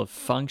to call a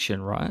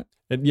function, right?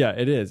 Yeah,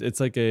 it is. It's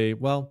like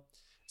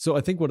so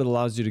I think what it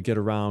allows you to get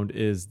around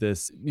is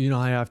this,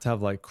 I have to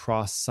have like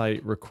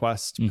cross-site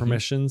request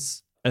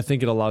permissions. I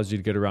think it allows you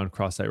to get around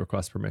cross-site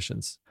request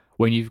permissions.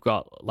 When you've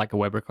got like a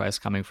web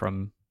request coming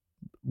from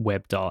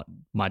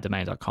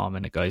web.mydomain.com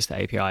and it goes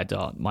to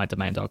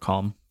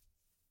api.mydomain.com.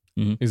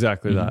 Mm-hmm.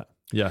 Exactly that.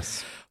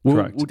 Yes.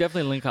 We'll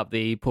definitely link up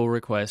the pull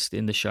request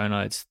in the show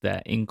notes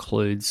that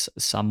includes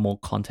some more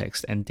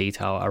context and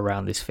detail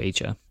around this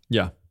feature.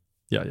 Yeah.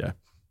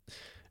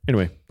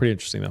 Anyway, pretty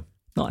interesting though.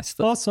 Nice.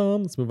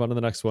 Awesome. Let's move on to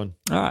the next one.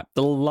 All right.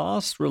 The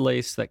last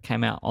release that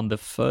came out on the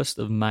 1st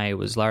of May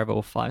was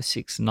Laravel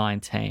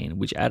 5.6.19,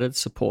 which added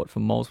support for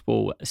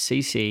multiple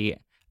CC,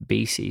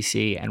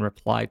 BCC, and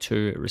reply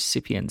to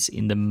recipients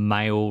in the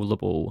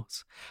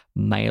mailables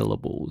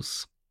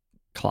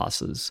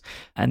classes.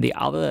 And the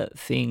other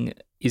thing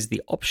is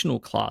the optional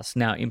class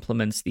now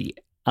implements the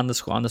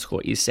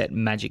 __ is set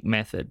magic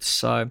method.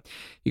 So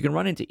you can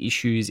run into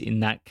issues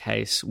in that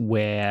case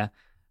where,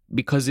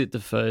 because it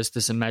defers to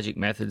some magic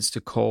methods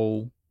to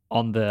call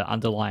on the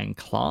underlying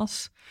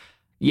class.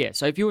 Yeah,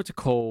 so if you were to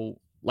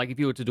call, like if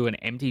you were to do an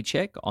empty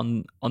check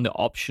on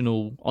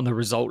the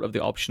result of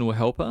the optional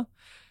helper,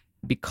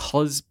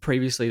 because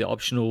previously the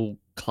optional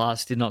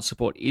class did not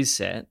support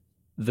isset,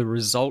 the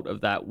result of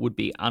that would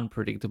be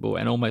unpredictable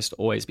and almost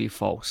always be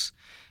false.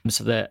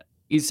 So the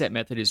isset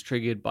method is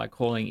triggered by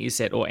calling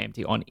isset or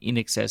empty on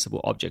inaccessible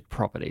object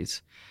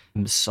properties.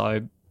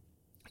 So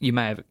you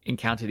may have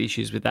encountered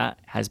issues with that.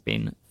 It has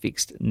been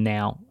fixed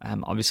now.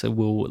 Obviously,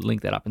 we'll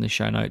link that up in the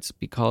show notes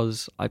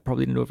because I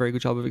probably didn't do a very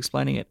good job of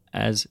explaining it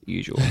as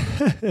usual.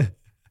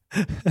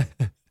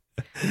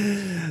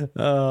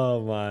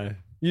 Oh my.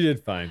 You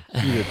did fine.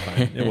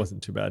 It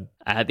wasn't too bad.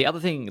 The other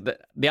thing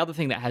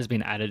that has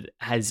been added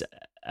has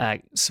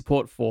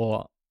support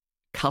for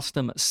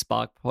custom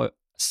Spark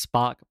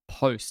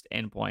Post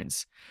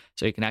endpoints.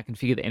 So you can now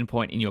configure the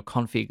endpoint in your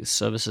config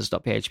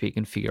services.php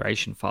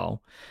configuration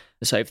file.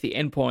 So if the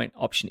endpoint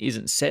option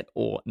isn't set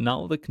or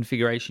null, the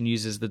configuration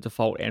uses the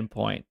default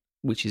endpoint,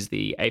 which is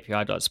the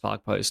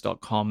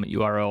api.sparkpost.com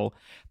URL.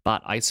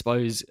 But I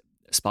suppose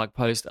Spark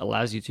Post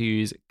allows you to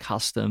use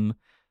custom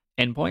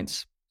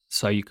endpoints.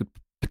 So you could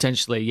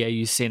potentially,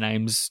 use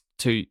CNAMEs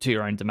to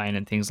your own domain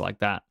and things like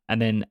that.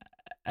 And then,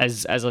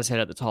 as I said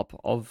at the top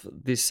of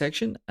this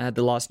section,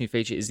 the last new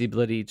feature is the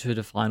ability to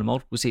define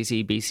multiple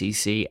CC,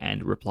 BCC,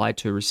 and reply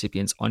to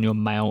recipients on your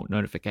mail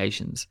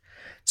notifications.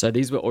 So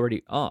these were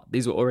already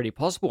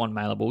possible on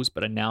mailables,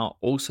 but are now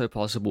also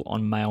possible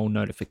on mail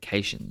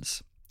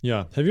notifications.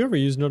 Yeah. Have you ever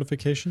used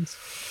notifications?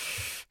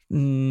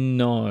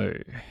 No.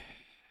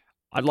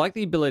 I'd like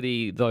the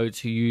ability, though,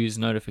 to use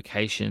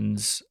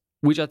notifications,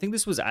 which I think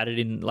this was added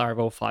in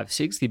Laravel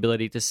 5.6, the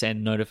ability to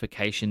send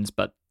notifications,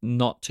 but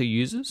not to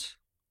users.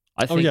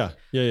 I think. Oh,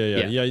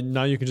 yeah.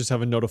 Now you can just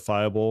have a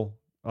notifiable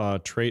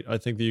trait, I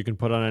think, that you can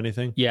put on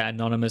anything. Yeah,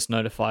 anonymous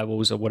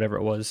notifiables or whatever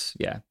it was.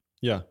 Yeah.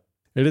 Yeah.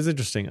 It is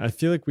interesting. I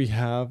feel like we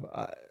have,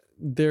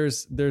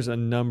 there's a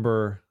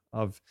number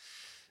of,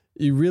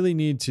 you really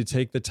need to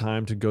take the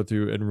time to go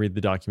through and read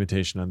the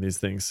documentation on these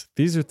things.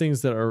 These are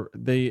things that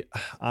they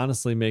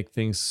honestly make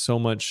things so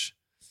much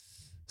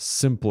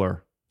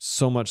simpler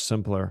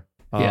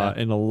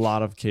in a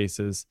lot of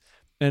cases.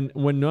 And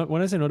when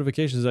I say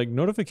notifications, like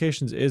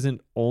notifications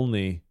isn't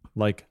only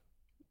like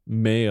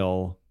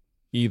mail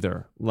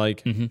either,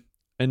 like, and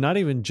not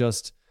even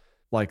just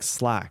like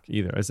Slack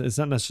either. It's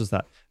not necessarily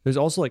that. There's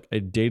also like a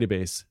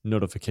database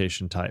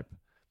notification type,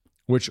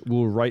 which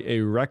will write a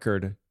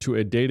record to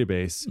a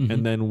database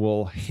and then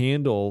will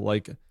handle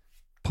like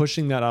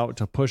pushing that out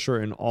to Pusher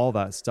and all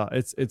that stuff.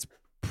 It's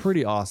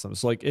pretty awesome.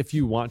 So like if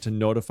you want to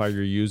notify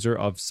your user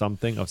of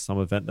something, of some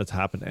event that's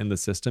happened in the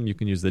system, you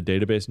can use the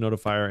database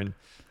notifier. And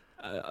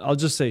I'll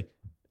just say,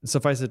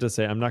 suffice it to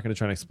say, I'm not going to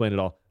try and explain it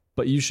all,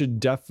 but you should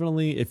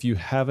definitely, if you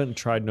haven't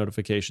tried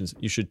notifications,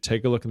 you should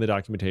take a look in the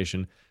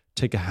documentation,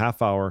 take a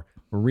half hour,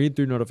 read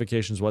through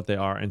notifications, what they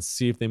are, and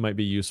see if they might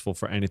be useful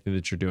for anything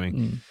that you're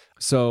doing.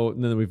 So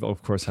then we've,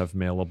 of course, have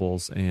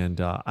mailables. And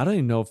I don't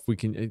even know if we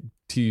can,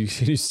 do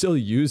you still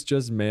use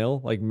just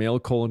mail, like mail :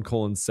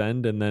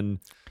 send, and then...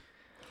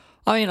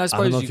 I mean, I suppose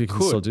I don't know if you could,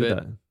 can still do but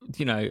that.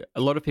 you know,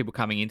 a lot of people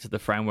coming into the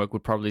framework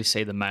would probably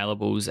see the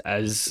mailables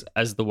as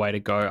the way to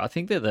go. I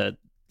think they're the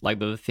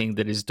thing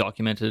that is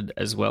documented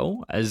as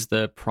well as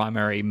the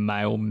primary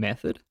mail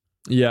method.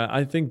 Yeah,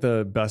 I think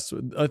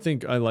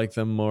I like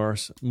them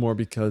more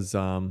because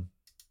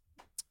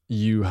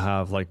you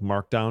have like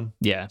markdown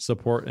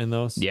support in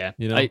those. Yeah.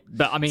 You know,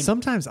 but I mean,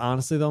 sometimes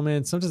honestly though,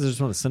 man, sometimes I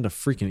just want to send a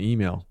freaking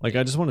email. Like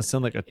I just want to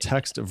send like a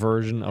text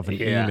version of an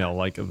email,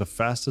 like the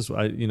fastest.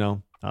 I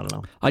don't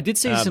know. I did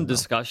see some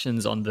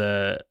discussions on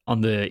the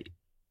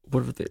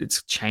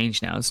it's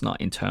changed now. It's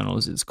not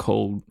internals. It's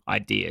called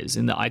ideas.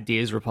 In the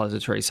ideas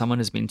repository, someone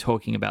has been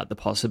talking about the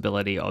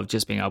possibility of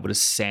just being able to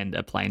send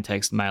a plain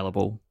text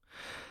mailable.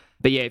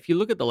 But yeah, if you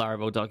look at the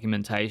Laravel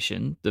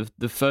documentation,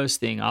 the first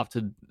thing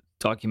after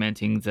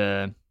documenting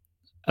the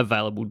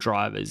available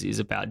drivers is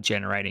about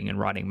generating and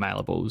writing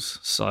mailables.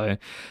 So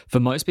for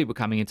most people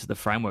coming into the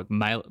framework,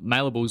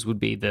 mailables would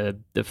be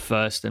the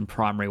first and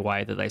primary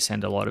way that they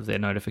send a lot of their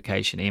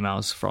notification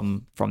emails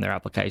from their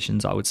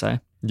applications, I would say.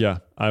 Yeah,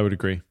 I would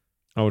agree.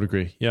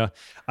 Yeah.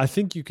 I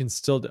think you can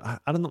still, I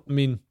don't know. I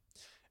mean,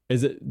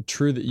 is it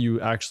true that you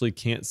actually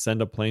can't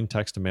send a plain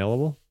text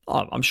mailable?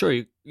 Oh, I'm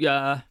sure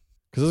yeah.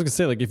 Because I was gonna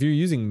say, like, if you're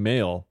using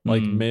mail,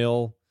 like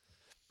mail,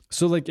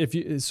 so like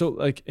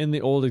like in the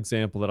old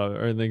example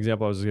in the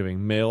example I was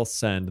giving, mail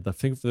send,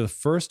 the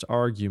first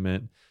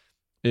argument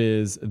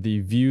is the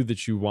view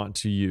that you want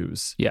to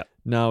use. Yeah.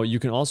 Now you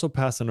can also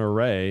pass an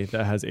array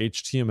that has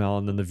HTML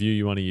and then the view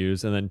you want to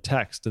use, and then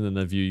text and then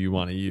the view you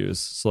want to use.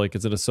 So like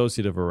it's an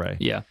associative array.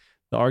 Yeah.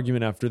 The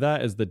argument after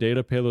that is the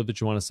data payload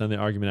that you want to send. The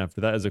argument after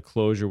that is a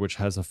closure, which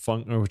has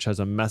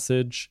a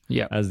message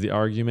as the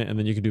argument. And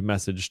then you can do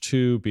message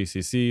to,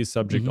 BCC,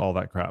 subject, all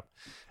that crap.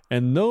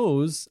 And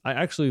those, I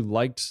actually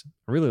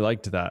really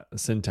liked that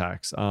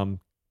syntax. Number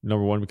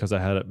one, because I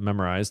had it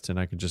memorized and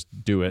I could just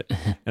do it.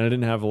 And I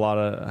didn't have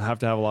have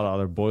to have a lot of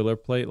other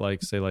boilerplate,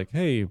 like say like,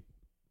 hey,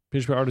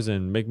 PHP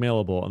Artisan, make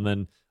mailable. And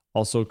then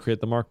also create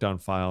the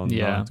markdown file. And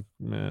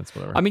it's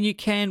whatever. I mean, you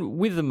can,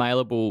 with the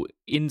mailable,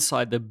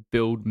 inside the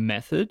build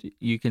method,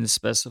 you can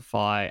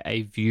specify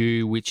a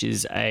view, which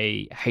is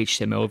a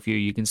HTML view.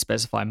 You can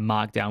specify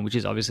markdown, which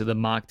is obviously the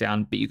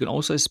markdown, but you can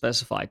also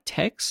specify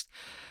text.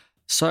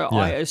 So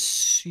I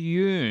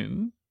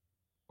assume,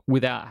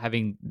 without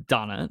having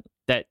done it,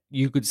 that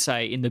you could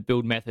say in the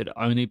build method,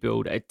 only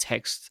build a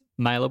text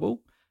mailable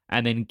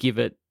and then give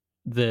it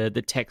the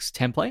text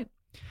template.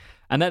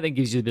 And that then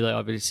gives you the ability,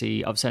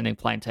 obviously, of sending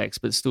plain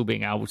text, but still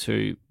being able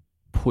to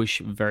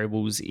push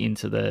variables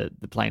into the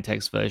plain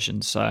text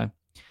version. So,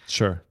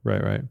 sure,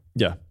 right,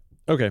 yeah.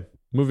 Okay,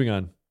 moving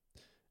on.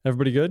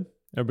 Everybody good?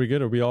 Are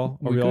we all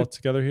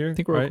together here? I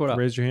think we're all caught up.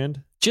 Raise your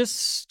hand.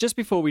 Just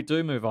before we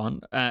do move on,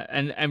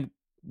 and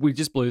we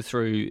just blew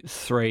through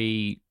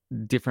 3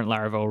 different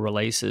Laravel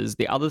releases.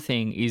 The other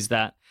thing is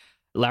that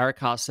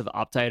Laracast have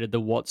updated the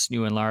What's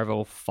New in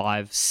Laravel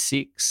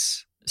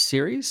 5.6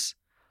 series.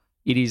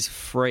 It is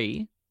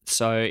free,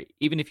 so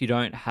even if you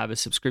don't have a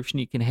subscription,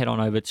 you can head on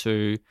over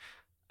to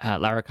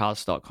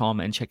laracast.com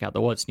and check out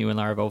the What's New in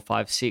Laravel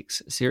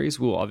 5.6 series.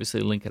 We'll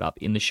obviously link it up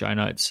in the show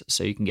notes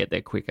so you can get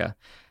there quicker.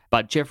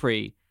 But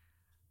Jeffrey,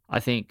 I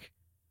think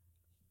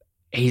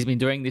he's been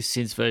doing this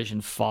since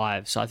version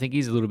 5, so I think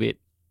he's a little bit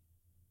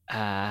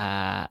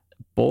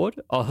bored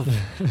of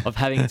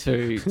having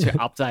to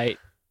update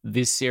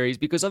this series,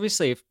 because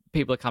obviously if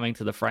people are coming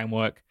to the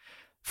framework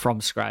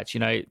from scratch,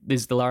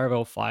 there's the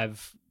Laravel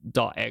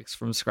 5.x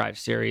from scratch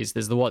series.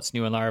 There's the What's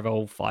New in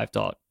Laravel 5.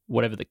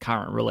 Whatever the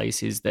current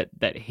release is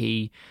that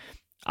he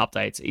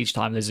updates each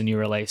time there's a new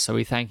release. So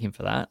we thank him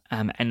for that.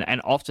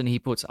 And often he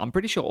puts, I'm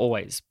pretty sure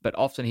always, but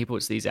often he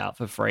puts these out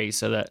for free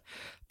so that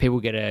people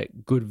get a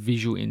good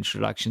visual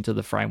introduction to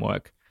the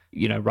framework,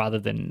 rather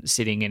than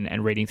sitting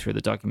and reading through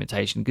the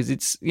documentation. Because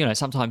it's,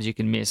 sometimes you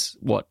can miss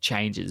what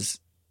changes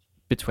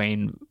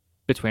between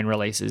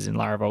releases in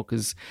Laravel,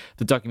 because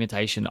the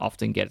documentation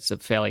often gets a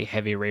fairly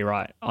heavy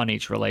rewrite on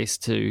each release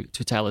to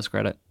Taylor's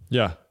credit.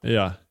 Yeah.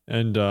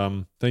 And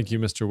thank you,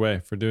 Mr.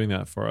 Way, for doing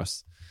that for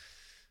us.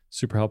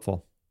 Super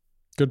helpful.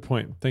 Good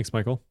point. Thanks,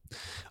 Michael.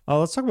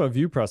 Let's talk about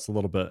ViewPress a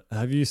little bit.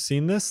 Have you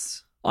seen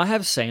this? I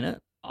have seen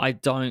it. I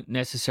don't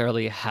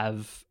necessarily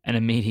have an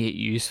immediate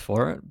use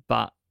for it,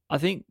 but I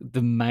think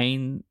the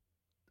main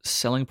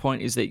selling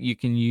point is that you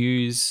can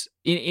use,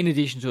 in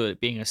addition to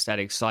it being a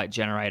static site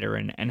generator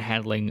and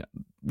handling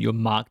your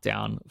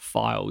markdown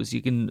files,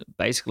 you can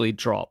basically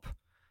drop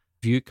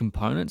Vue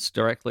components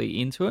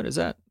directly into it. Is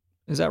that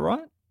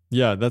right?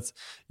 Yeah,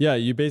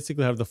 you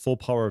basically have the full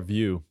power of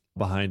Vue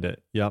behind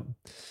it. Yep.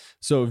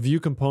 So view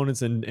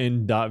components in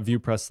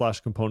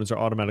 .viewpress/components are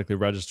automatically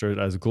registered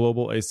as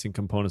global async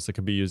components that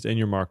can be used in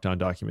your Markdown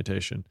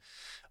documentation.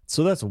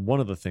 So that's one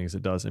of the things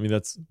it does. I mean,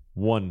 that's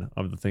one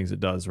of the things it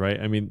does, right?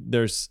 I mean,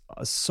 there's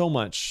so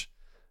much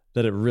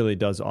that it really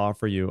does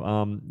offer you.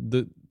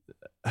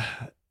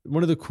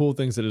 One of the cool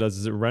things that it does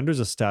is it renders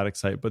a static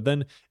site, but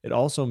then it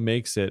also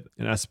makes it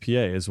an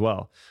SPA as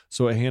well.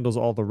 So it handles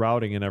all the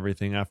routing and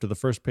everything. After the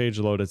first page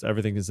load,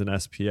 everything is an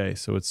SPA.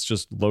 So it's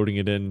just loading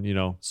it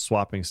in,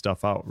 swapping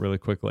stuff out really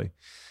quickly.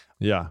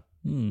 Yeah.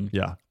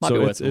 Yeah. Might so be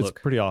worth a it's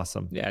look. pretty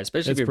awesome. Yeah,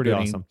 especially if you're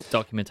building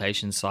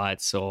documentation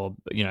sites or,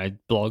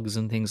 blogs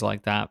and things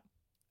like that,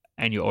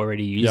 and you're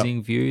already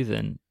using Vue,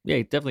 then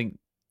definitely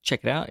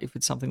check it out if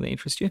it's something that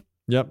interests you.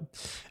 Yep.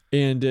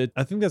 And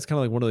I think that's kind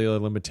of like one of the other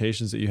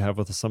limitations that you have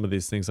with some of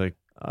these things. Like,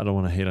 I don't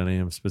want to hate on any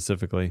of them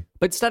specifically.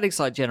 But static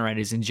site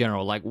generators in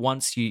general, like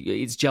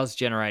it's just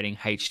generating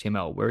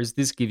HTML, whereas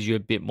this gives you a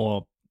bit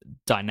more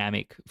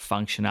dynamic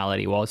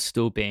functionality while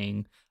still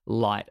being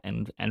light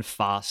and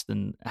fast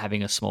and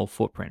having a small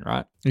footprint,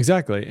 right?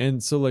 Exactly.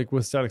 And so like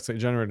with static site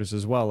generators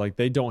as well, like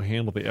they don't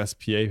handle the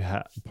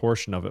SPA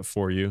portion of it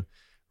for you.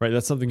 Right,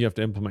 that's something you have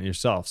to implement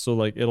yourself. So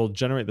like it'll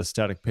generate the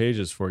static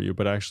pages for you,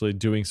 but actually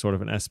doing sort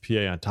of an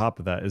SPA on top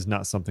of that is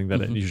not something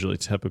that it usually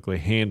typically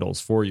handles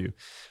for you.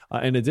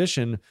 In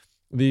addition,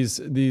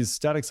 these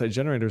static site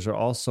generators are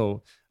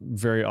also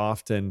very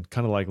often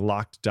kind of like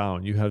locked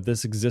down. You have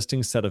this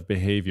existing set of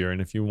behavior,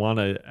 and if you want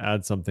to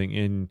add something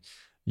in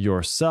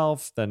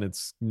yourself, then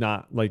it's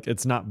not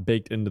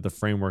baked into the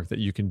framework that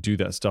you can do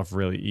that stuff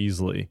really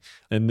easily.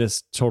 And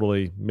this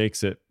totally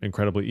makes it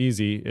incredibly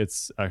easy.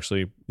 It's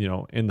actually,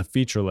 in the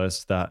feature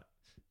list that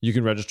you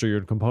can register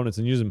your components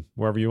and use them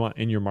wherever you want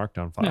in your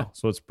Markdown file. Yeah.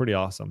 So it's pretty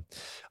awesome.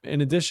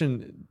 In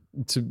addition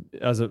to,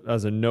 as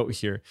a note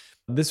here,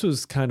 this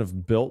was kind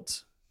of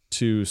built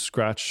to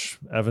scratch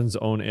Evan's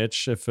own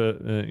itch, if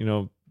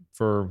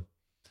for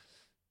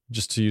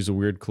just to use a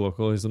weird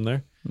colloquialism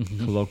there.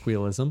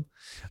 Colloquialism.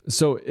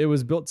 So it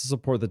was built to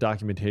support the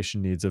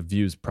documentation needs of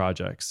Vue's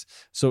projects.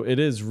 So it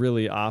is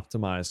really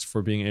optimized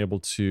for being able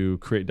to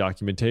create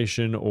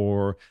documentation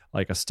or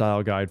like a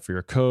style guide for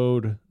your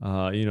code,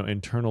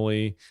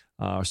 internally,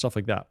 or stuff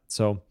like that.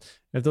 So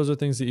if those are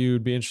things that you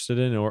would be interested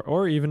in,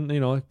 or even,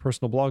 a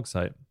personal blog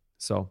site.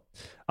 So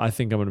I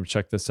think I'm going to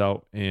check this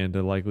out and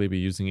likely be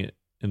using it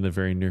in the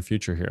very near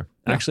future here.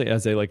 Yeah. Actually,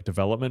 as a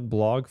development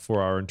blog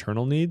for our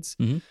internal needs.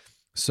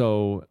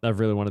 So I've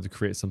really wanted to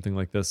create something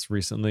like this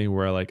recently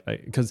where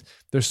because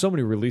there's so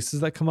many releases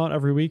that come out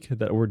every week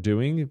that we're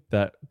doing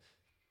that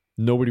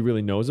nobody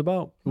really knows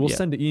about. We'll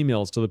send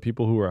emails to the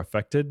people who are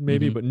affected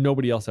maybe, but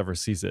nobody else ever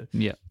sees it.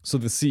 Yeah. So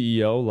the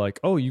CEO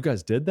oh, you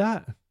guys did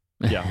that?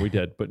 Yeah, we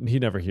did. But he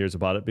never hears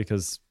about it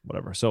because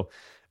whatever. So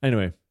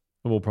anyway,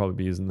 we'll probably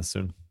be using this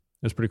soon.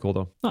 It's pretty cool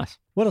though. Nice.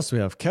 What else do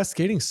we have?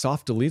 Cascading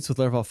soft deletes with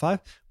Laravel 5.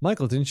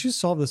 Michael, didn't you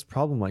solve this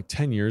problem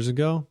 10 years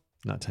ago?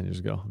 Not 10 years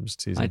ago. I'm just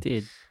teasing. I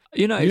did.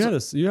 You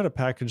had a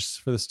package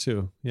for this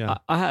too. Yeah,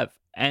 I have,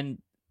 and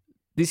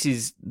this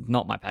is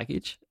not my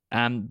package.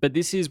 But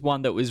this is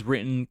one that was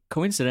written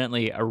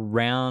coincidentally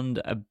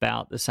around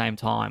about the same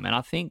time, and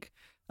I think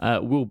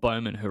Will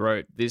Bowman, who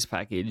wrote this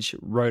package,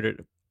 wrote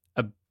it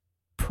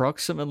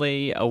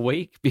approximately a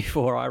week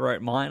before I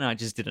wrote mine. I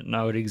just didn't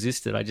know it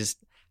existed. I just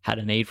had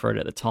a need for it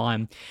at the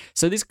time.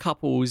 So this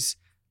couples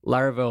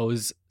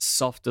Laravel's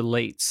soft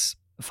deletes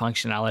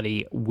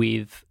functionality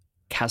with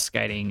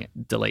cascading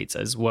deletes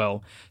as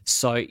well.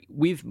 So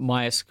with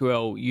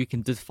MySQL, you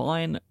can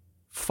define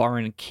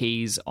foreign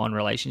keys on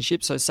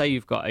relationships. So say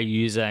you've got a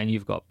user and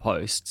you've got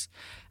posts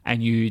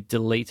and you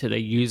deleted a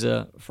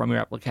user from your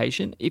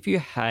application. If you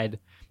had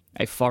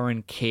a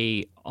foreign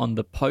key on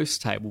the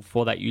post table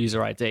for that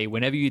user ID,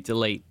 whenever you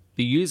delete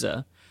the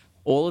user,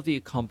 all of the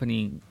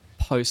accompanying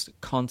post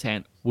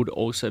content would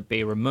also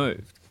be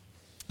removed.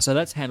 So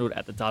that's handled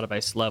at the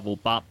database level,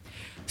 but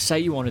say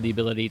you wanted the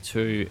ability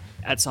to,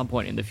 at some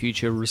point in the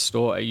future,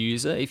 restore a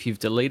user. If you've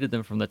deleted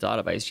them from the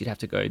database, you'd have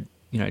to go,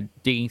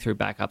 digging through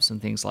backups and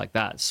things like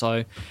that.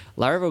 So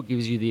Laravel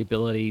gives you the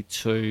ability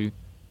to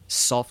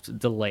soft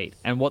delete.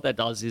 And what that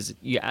does is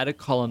you add a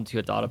column to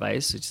your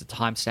database, it's a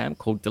timestamp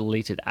called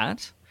deleted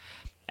at,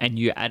 and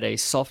you add a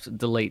soft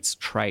deletes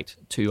trait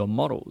to your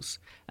models.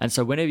 And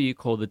so whenever you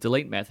call the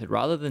delete method,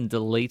 rather than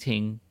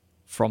deleting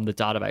from the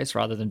database,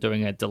 rather than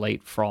doing a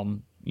delete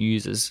from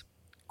users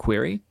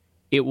query,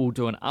 it will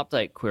do an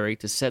update query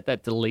to set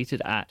that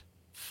deleted at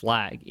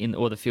flag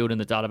or the field in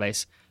the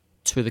database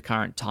to the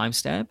current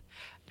timestamp.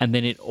 And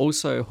then it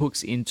also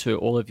hooks into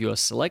all of your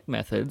select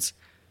methods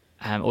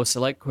or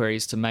select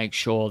queries to make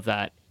sure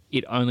that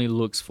it only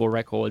looks for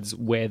records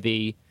where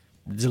the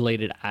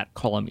deleted at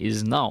column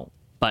is null.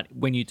 But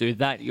when you do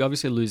that, you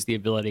obviously lose the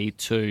ability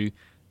to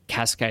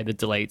cascade the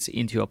deletes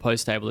into your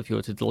post table if you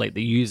were to delete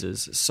the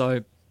users.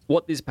 So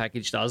what this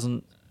package does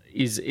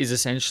is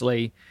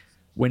essentially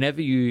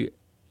whenever you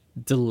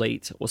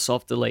delete or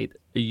soft delete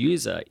a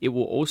user, it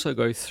will also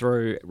go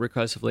through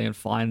recursively and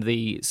find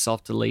the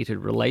soft deleted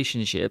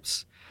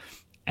relationships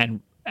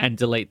and and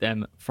delete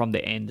them from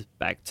the end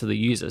back to the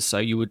user. So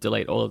you would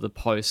delete all of the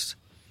posts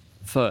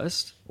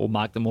first, or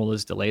mark them all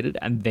as deleted,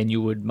 and then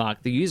you would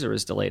mark the user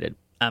as deleted.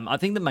 I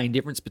think the main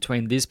difference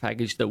between this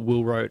package that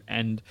Will wrote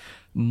and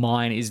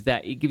mine is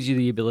that it gives you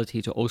the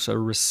ability to also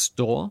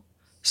restore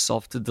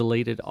soft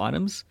deleted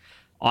items.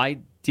 I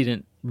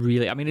didn't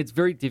really, I mean, it's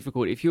very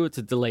difficult if you were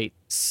to delete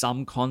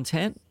some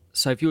content.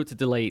 So if you were to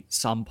delete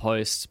some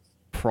posts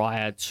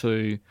prior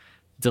to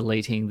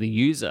deleting the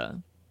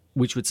user,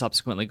 which would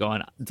subsequently go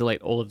and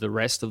delete all of the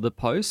rest of the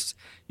posts,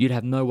 you'd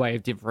have no way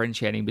of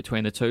differentiating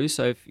between the two.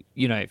 So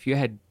if you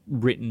had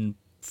written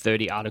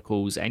 30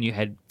 articles and you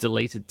had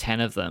deleted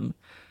 10 of them,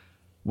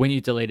 when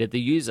you deleted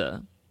the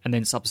user and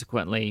then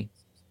subsequently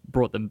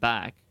brought them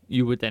back,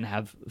 you would then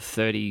have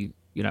 30,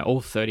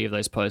 all 30 of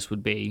those posts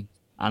would be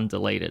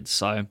undeleted.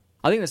 So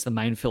I think that's the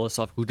main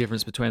philosophical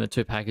difference between the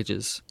two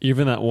packages.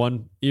 Even that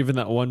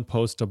one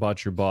post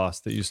about your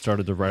boss that you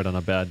started to write on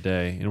a bad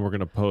day and we're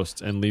going to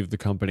post and leave the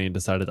company and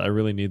decided I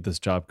really need this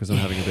job because I'm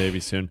having a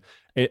baby soon.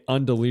 It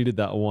undeleted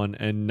that one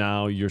and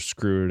now you're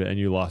screwed and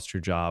you lost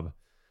your job.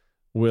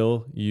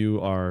 Will, you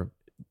are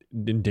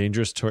in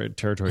dangerous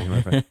territory here,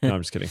 my friend. No,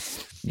 I'm just kidding.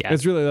 Yeah,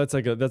 it's really that's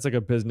like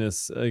a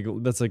business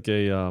that's like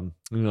a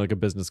like a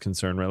business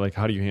concern, right? Like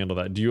how do you handle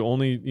that? Do you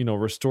only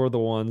restore the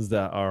ones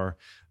that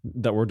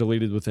were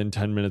deleted within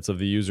 10 minutes of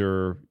the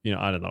user,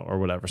 I don't know, or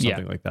whatever,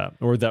 something like that,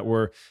 or that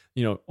were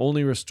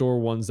only restore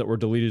ones that were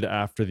deleted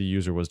after the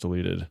user was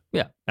deleted,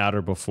 at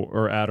or before,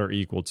 or at or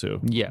equal to,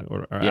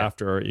 or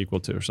after or equal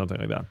to, or something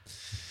like that.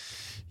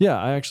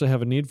 Yeah, I actually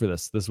have a need for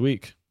this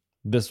week.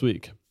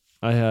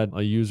 I had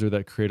a user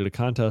that created a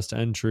contest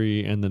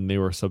entry and then they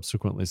were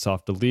subsequently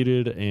soft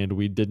deleted and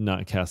we did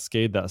not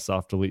cascade that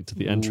soft delete to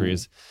the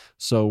entries.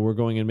 So we're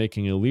going and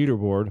making a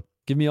leaderboard.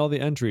 Give me all the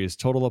entries,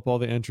 total up all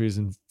the entries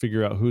and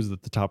figure out who's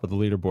at the top of the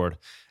leaderboard.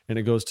 And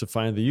it goes to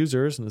find the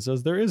users and it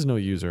says there is no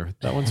user.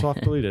 That one's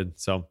soft deleted.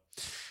 So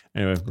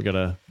anyway, we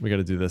gotta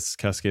do this,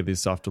 cascade these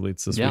soft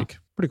deletes this week.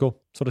 Pretty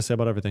cool. That's what I say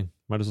about everything.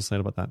 Might as well say it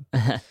about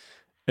that.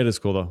 It is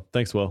cool though.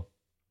 Thanks, Will.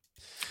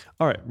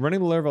 All right, running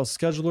the Laravel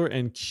scheduler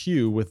and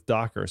queue with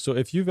Docker. So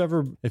if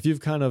you've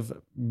kind of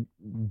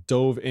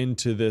dove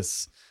into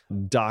this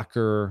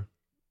Docker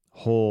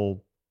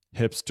whole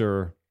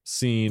hipster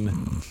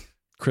scene,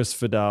 Chris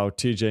Fidao,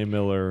 TJ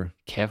Miller,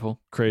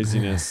 careful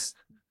craziness.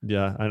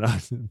 Yeah, I know.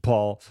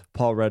 Paul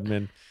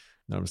Redman.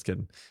 No, I'm just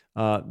kidding.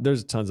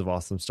 There's tons of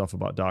awesome stuff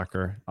about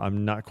Docker.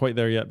 I'm not quite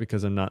there yet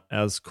because I'm not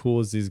as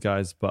cool as these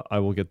guys, but I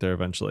will get there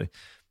eventually.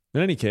 In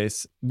any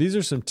case, these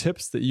are some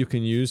tips that you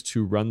can use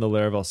to run the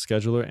Laravel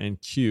scheduler and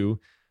queue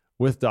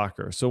with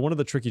Docker. So one of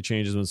the tricky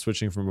changes when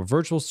switching from a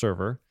virtual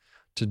server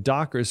to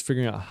Docker is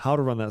figuring out how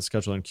to run that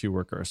schedule and queue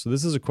worker. So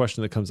this is a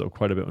question that comes up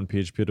quite a bit when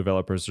PHP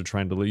developers are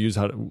trying to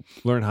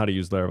learn how to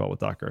use Laravel with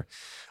Docker.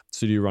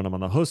 So do you run them on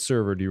the host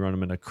server? Do you run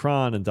them in a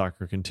cron and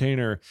Docker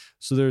container?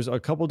 So there's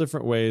a couple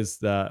different ways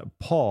that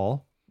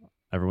Paul,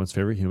 everyone's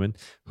favorite human,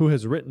 who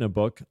has written a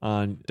book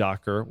on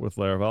Docker with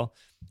Laravel,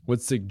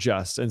 would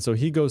suggest. And so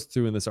he goes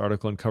through in this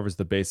article and covers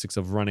the basics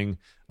of running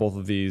both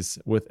of these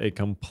with a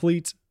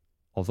complete,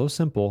 although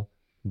simple,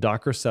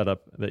 Docker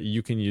setup that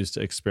you can use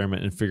to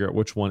experiment and figure out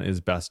which one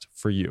is best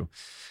for you.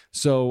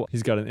 So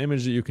he's got an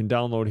image that you can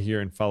download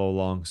here and follow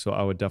along. So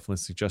I would definitely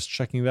suggest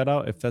checking that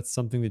out if that's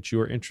something that you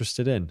are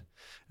interested in.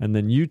 And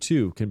then you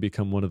too can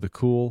become one of the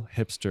cool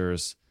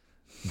hipsters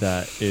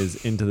that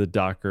is into the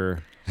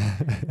Docker.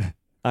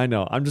 I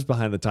know, I'm just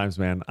behind the times,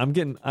 man.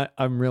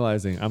 I'm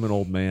realizing I'm an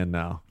old man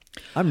now.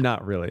 I'm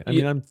not really. I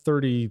mean, I'm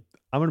 30.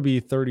 I'm going to be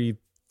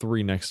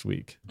 33 next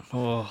week.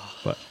 Oh,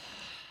 but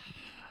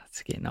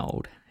it's getting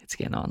old. It's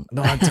getting on. I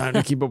don't have time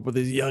to keep up with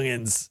these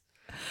youngins.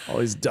 All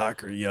these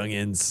Docker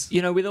youngins.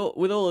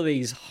 With all of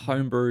these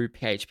homebrew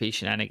PHP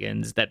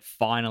shenanigans that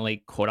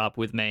finally caught up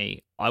with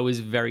me, I was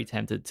very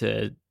tempted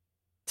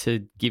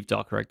to give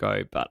Docker a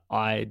go, but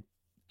I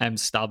am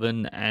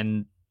stubborn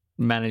and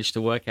managed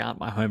to work out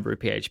my homebrew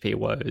PHP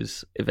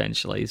woes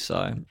eventually.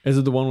 So is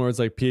it the one where it's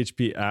like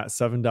PHP at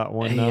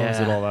 7.1 now? Is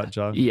it all that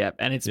job? Yeah,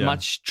 and it's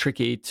much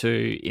tricky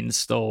to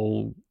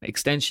install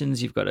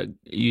extensions. You've got to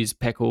use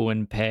Peckle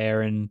and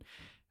Pear, and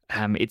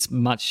it's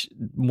much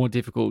more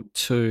difficult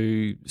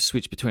to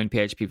switch between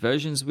PHP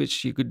versions,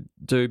 which you could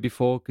do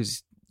before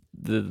because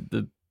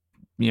the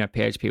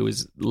PHP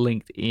was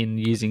linked in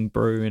using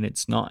Brew, and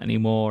it's not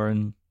anymore.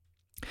 And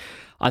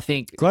I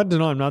think glad to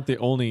know I'm not the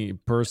only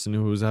person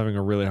who was having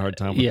a really hard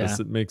time with this.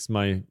 It makes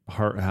my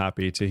heart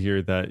happy to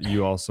hear that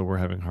you also were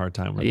having a hard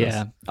time with this.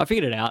 Yeah, I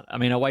figured it out. I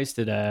mean, I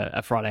wasted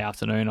a Friday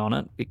afternoon on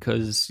it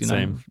because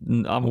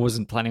I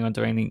wasn't planning on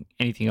doing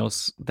anything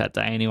else that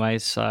day anyway.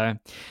 So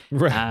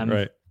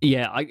right.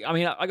 Yeah, I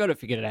mean, I got it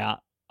figured out.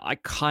 I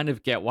kind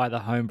of get why the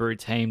homebrew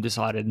team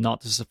decided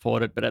not to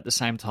support it, but at the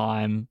same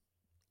time,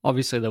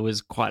 obviously there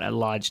was quite a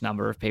large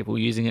number of people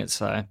using it.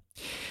 So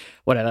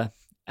whatever.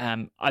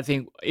 I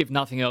think if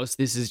nothing else,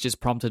 this has just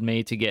prompted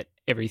me to get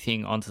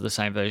everything onto the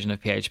same version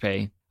of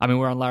PHP. I mean,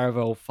 we're on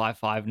Laravel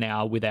 5.5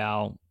 now with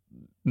our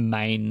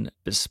main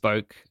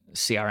bespoke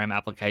CRM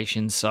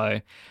application. So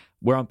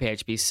we're on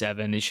PHP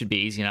 7. It should be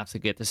easy enough to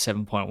get to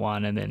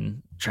 7.1 and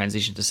then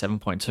transition to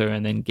 7.2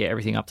 and then get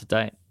everything up to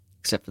date,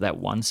 except for that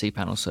one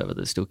cPanel server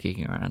that's still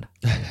kicking around.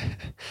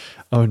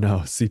 Oh no,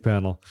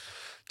 cPanel.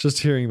 Just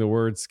hearing the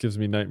words gives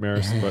me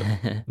nightmares, but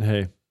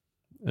hey,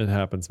 it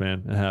happens,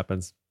 man. It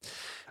happens.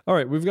 All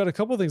right, we've got a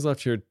couple of things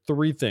left here.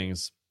 3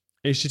 things.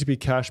 HTTP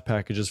cache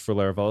packages for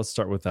Laravel. Let's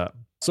start with that.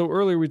 So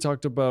earlier we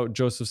talked about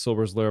Joseph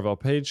Silber's Laravel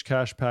page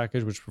cache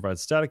package, which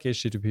provides static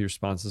HTTP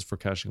responses for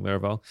caching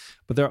Laravel.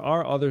 But there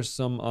are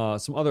some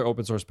other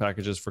open source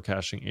packages for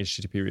caching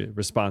HTTP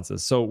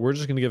responses. So we're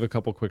just going to give a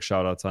couple quick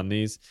shout outs on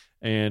these,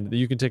 and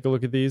you can take a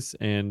look at these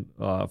and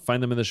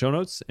find them in the show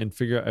notes and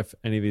figure out if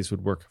any of these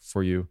would work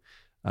for you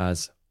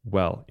as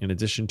well, in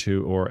addition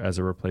to or as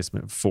a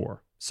replacement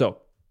for.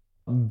 So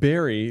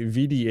Barry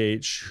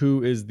VDH,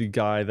 who is the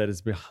guy that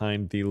is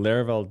behind the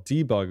Laravel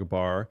debug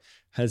bar,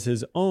 has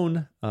his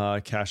own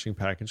caching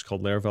package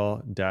called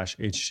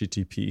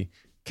Laravel-HTTP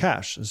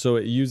cache. So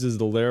it uses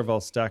the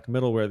Laravel stack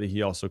middleware that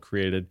he also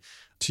created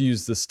to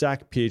use the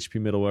stack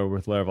PHP middleware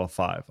with Laravel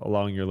 5,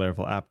 allowing your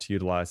Laravel app to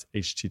utilize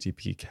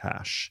HTTP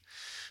cache.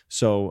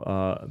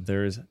 So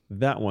there's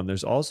that one.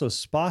 There's also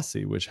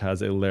Spatie, which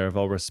has a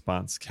Laravel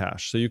response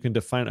cache. So you can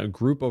define a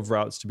group of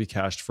routes to be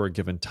cached for a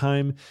given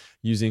time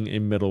using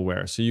a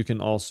middleware. So you can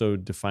also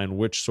define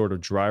which sort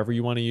of driver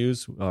you want to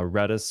use,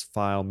 Redis,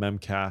 file,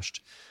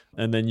 memcached,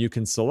 and then you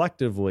can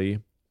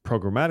selectively,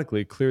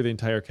 programmatically clear the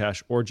entire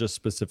cache or just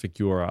specific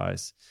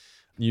URIs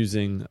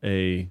using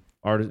an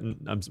artisan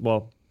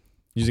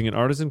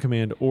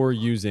command or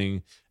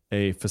using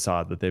a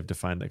facade that they've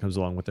defined that comes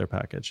along with their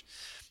package.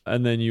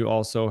 And then you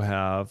also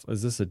have,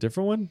 is this a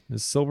different one?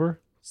 Is Silba?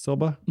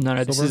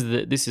 No, this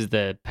is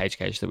the page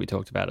cache that we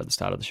talked about at the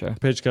start of the show.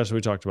 Page cache that we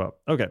talked about.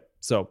 Okay,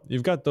 so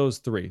you've got those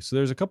 3. So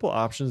there's a couple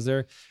options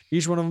there.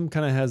 Each one of them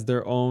kind of has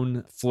their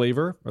own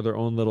flavor or their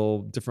own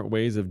little different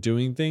ways of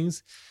doing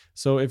things.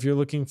 So if you're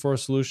looking for a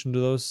solution to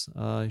those,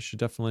 you should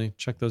definitely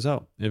check those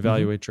out.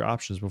 Evaluate your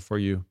options before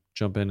you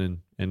jump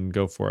in and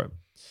go for it.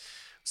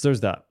 So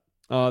there's that.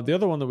 The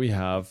other one that we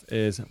have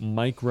is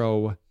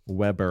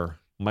MicroWeber.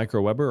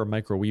 MicroWeber or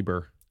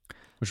MicroWeber?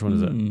 Which one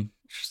is it?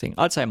 Interesting.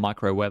 I'd say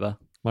MicroWeber.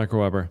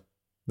 MicroWeber.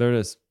 There it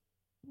is.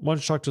 Why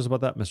don't you talk to us about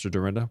that, Mr.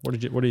 Dorinda? What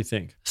do you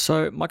think?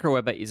 So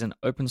MicroWeber is an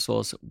open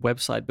source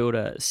website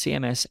builder,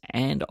 CMS,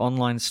 and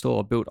online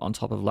store built on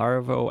top of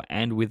Laravel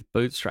and with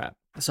Bootstrap.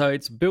 So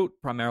it's built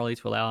primarily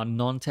to allow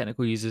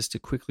non-technical users to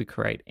quickly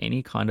create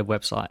any kind of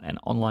website and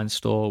online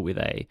store with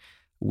a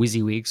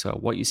WYSIWYG, so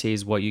what you see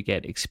is what you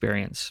get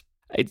experience.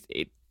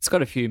 It's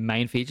got a few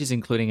main features,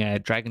 including a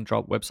drag and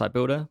drop website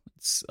builder.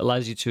 It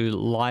allows you to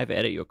live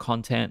edit your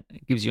content.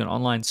 It gives you an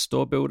online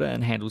store builder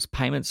and handles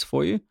payments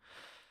for you.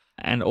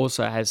 And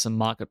also has some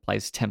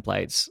marketplace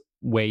templates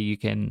where you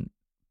can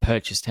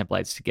purchase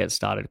templates to get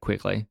started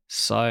quickly.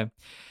 So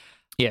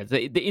yeah,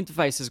 the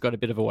interface has got a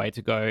bit of a way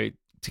to go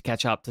to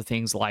catch up to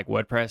things like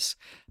WordPress.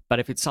 But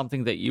if it's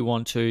something that you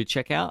want to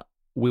check out,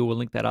 we will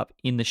link that up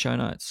in the show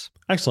notes.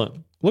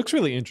 Excellent. Looks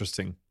really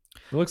interesting.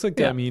 It looks like,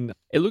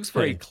 it looks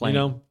very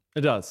clean.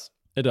 It does.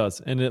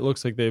 And it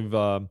looks like they've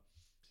done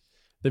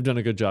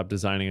a good job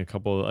designing a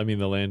couple.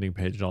 The landing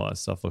page and all that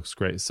stuff looks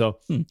great. So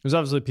there's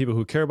obviously people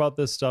who care about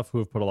this stuff who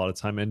have put a lot of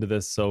time into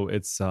this. So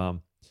it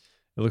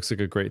looks like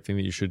a great thing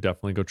that you should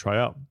definitely go try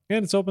out.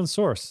 And it's open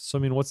source. So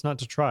what's not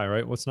to try,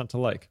 right? What's not to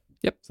like?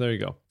 Yep. So there you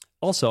go.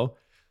 Also,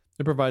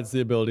 it provides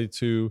the ability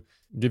to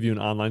give you an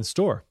online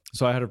store.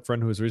 So I had a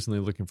friend who was recently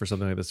looking for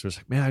something like this. He was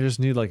like, man, I just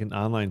need like an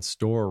online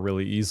store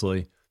really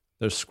easily.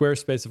 There's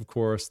Squarespace, of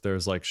course.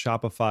 There's like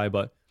Shopify,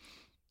 but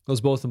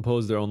those both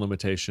impose their own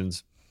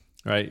limitations,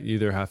 right? You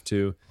either have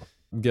to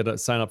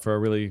sign up for a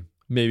really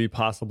maybe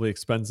possibly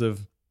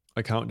expensive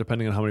account,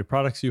 depending on how many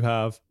products you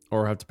have,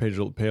 or have to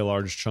pay a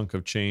large chunk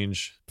of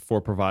change for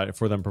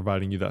them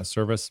providing you that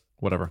service.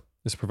 Whatever.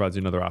 This provides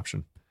you another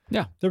option.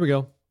 Yeah. There we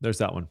go. There's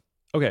that one.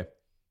 Okay.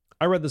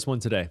 I read this one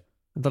today.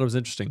 I thought it was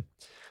interesting.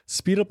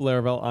 Speed up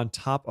Laravel on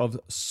top of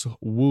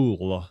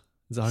Swoole.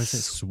 Is that how you say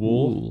it?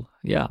 Swoole?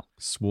 Yeah.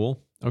 Swoole.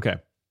 Okay.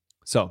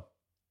 So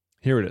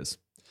here it is.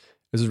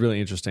 This is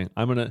really interesting.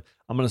 I'm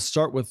gonna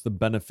start with the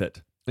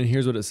benefit. And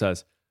here's what it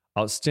says.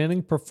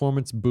 Outstanding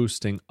performance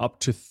boosting up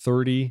to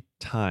 30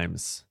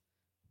 times,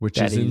 which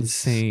is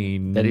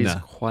insane. That is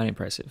quite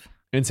impressive.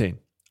 Insane.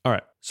 All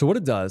right. So what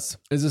it does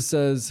is it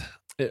says,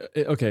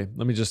 okay,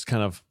 let me just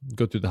kind of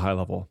go through the high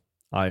level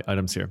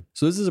items here.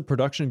 So this is a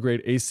production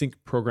grade async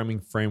programming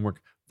framework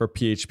for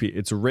PHP.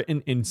 It's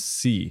written in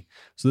C.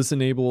 So this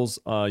enables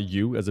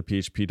you as a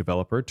PHP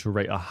developer to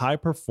write a high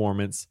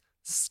performance,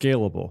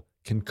 scalable,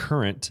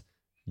 concurrent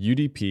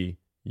UDP,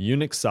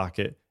 Unix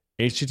socket,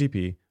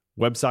 HTTP,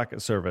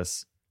 WebSocket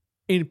service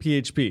in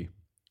PHP,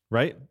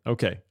 right?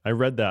 Okay, I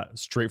read that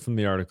straight from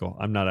the article.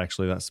 I'm not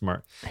actually that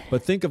smart.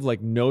 But think of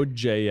like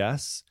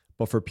Node.js,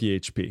 but for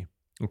PHP.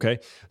 Okay,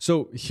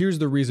 so here's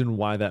the reason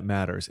why that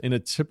matters. In a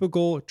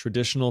typical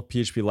traditional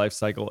PHP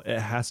lifecycle, it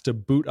has to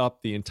boot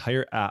up the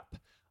entire app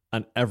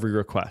on every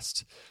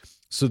request.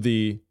 So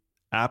the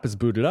app is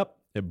booted up,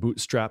 it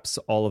bootstraps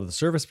all of the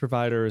service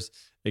providers,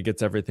 It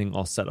gets everything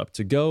all set up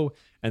to go.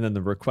 And then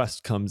the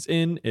request comes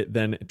in. It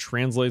then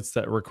translates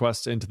that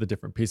request into the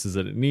different pieces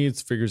that it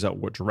needs, figures out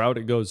which route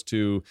it goes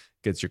to,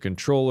 gets your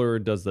controller,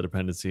 does the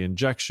dependency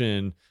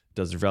injection,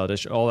 does the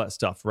validation, all that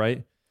stuff,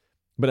 right?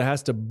 But it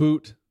has to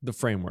boot the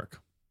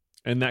framework.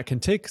 And that can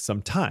take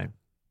some time.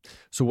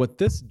 So what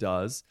this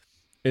does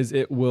is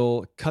it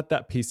will cut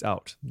that piece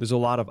out. There's a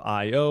lot of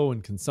I/O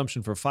and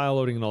consumption for file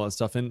loading and all that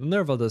stuff. And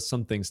Laravel does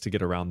some things to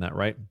get around that,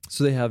 right?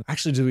 So they have,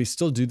 actually, do we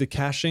still do the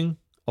caching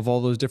of all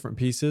those different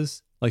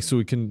pieces? Like, so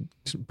we can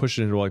push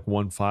it into like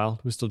one file.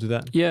 Do we still do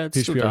that? Yeah,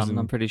 it's still done,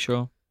 I'm pretty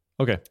sure.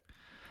 Okay.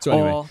 So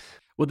anyway.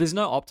 Well, there's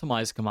no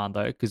optimize command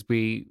though, because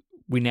we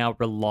now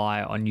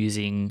rely on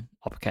using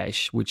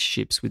Uppercase, which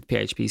ships with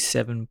PHP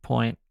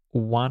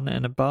 7.1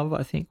 and above,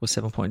 I think, or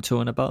 7.2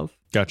 and above.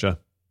 Gotcha.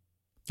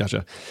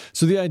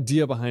 So the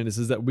idea behind this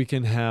is that we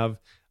can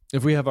have,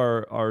 if we have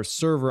our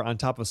server on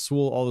top of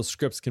Swool, all the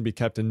scripts can be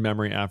kept in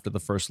memory after the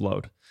first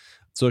load.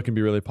 So it can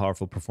be a really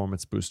powerful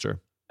performance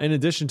booster. In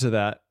addition to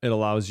that, it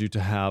allows you to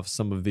have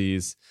some of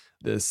this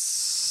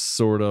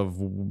sort of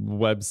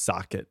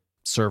WebSocket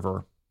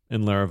server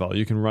in Laravel.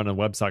 You can run a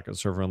WebSocket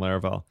server in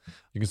Laravel.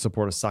 You can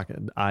support a socket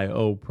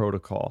I/O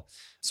protocol.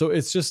 So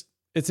it's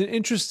an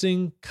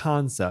interesting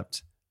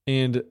concept.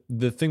 And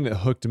the thing that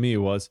hooked me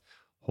was,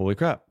 holy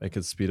crap, I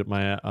could speed up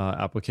my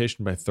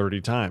application by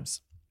 30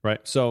 times, right?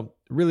 So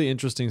really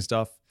interesting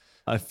stuff.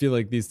 I feel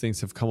like these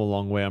things have come a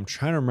long way. I'm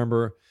trying to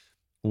remember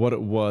what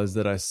it was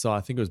that I saw.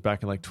 I think it was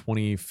back in like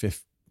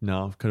 2015.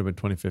 No, it could have been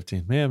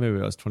 2015. Maybe it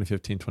was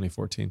 2015,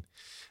 2014.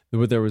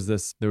 There was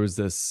this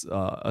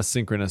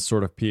asynchronous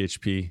sort of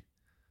PHP.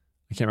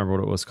 I can't remember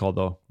what it was called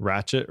though.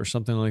 Ratchet or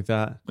something like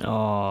that.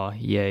 Oh,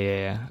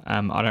 yeah. I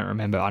don't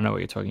remember. I know what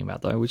you're talking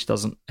about though, which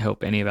doesn't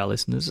help any of our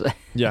listeners.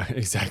 Yeah,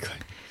 exactly.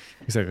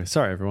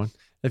 Sorry, everyone.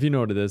 If you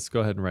know what it is, go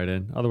ahead and write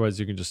in. Otherwise,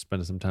 you can just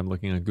spend some time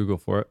looking on Google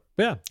for it.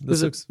 But yeah,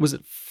 was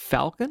it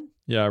Falcon?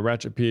 Yeah,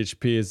 Ratchet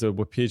PHP is a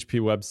PHP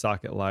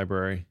WebSocket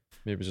library.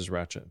 Maybe it's just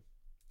Ratchet.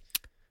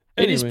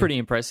 Anyway. It is pretty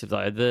impressive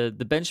though.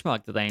 The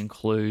benchmark that they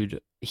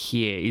include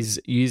here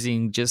is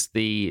using just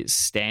the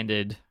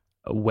standard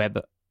web,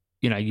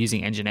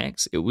 using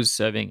Nginx. It was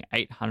serving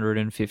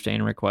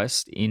 815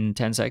 requests in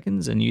 10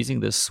 seconds, and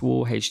using the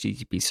Swool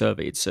HTTP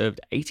server, it served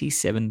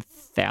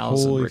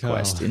 87,000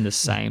 requests in the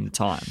same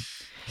time.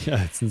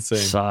 Yeah, it's insane.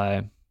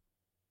 So,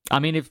 I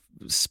mean, if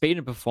speed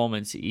and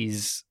performance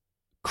is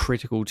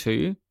critical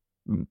too,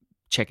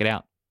 check it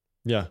out.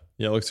 Yeah,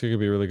 it looks like it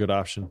could be a really good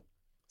option.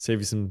 Save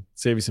you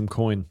some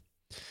coin.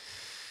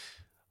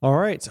 All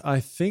right,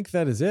 I think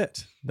that is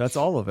it. That's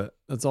all of it.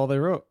 That's all they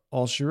wrote.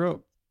 All she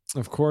wrote.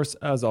 Of course,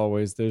 as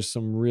always, there's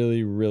some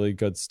really, really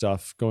good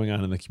stuff going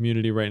on in the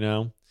community right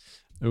now.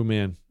 Oh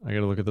man, I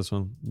gotta look at this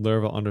one.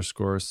 Laravel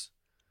underscores,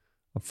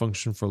 a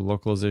function for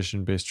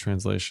localization-based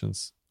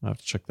translations. I'll have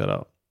to check that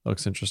out. That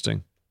looks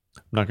interesting.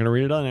 I'm not gonna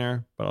read it on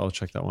air, but I'll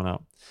check that one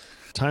out.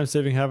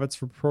 Time-saving habits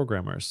for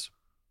programmers.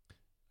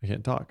 I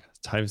can't talk.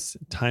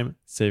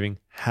 Time-saving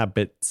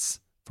habits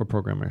for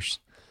programmers.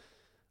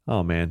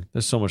 Oh man,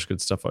 there's so much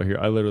good stuff out here.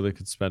 I literally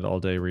could spend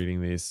all day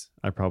reading these.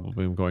 I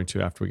probably am going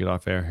to after we get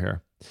off air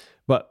here.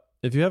 But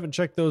if you haven't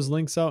checked those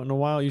links out in a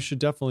while, you should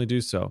definitely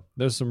do so.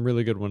 There's some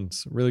really good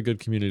ones, really good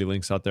community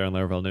links out there on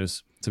Laravel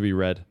News to be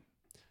read.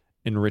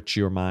 Enrich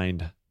your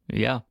mind.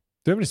 Yeah.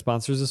 Do we have any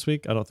sponsors this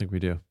week? I don't think we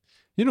do.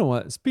 You know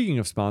what? Speaking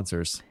of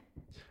sponsors,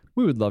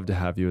 we would love to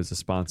have you as a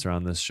sponsor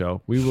on this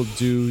show. We will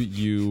do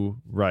you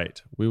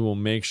right. We will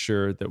make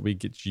sure that we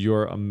get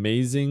your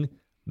amazing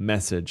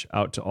message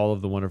out to all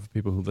of the wonderful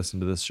people who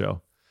listen to this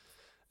show.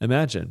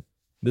 Imagine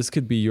this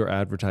could be your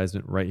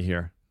advertisement right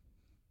here.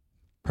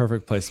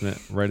 Perfect placement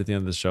right at the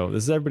end of the show.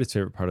 This is everybody's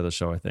favorite part of the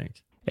show, I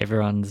think.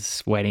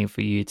 Everyone's waiting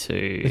for you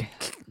to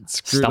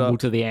stumble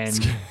to the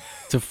end,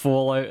 to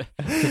fall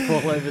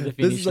over the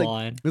finish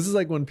line. This is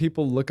like when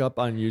people look up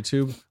on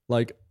YouTube,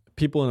 like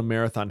people in a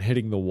marathon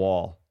hitting the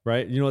wall,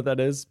 right? You know what that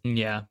is?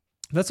 Yeah.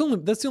 That's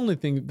the only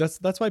thing.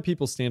 That's why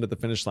people stand at the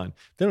finish line.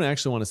 They don't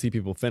actually want to see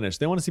people finish.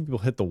 They want to see people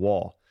hit the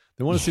wall.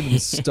 They want to see them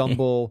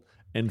stumble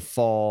and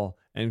fall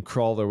and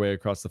crawl their way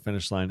across the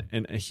finish line.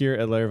 And here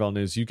at Laravel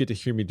News, you get to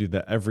hear me do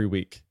that every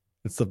week.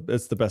 It's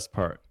the best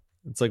part.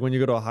 It's like when you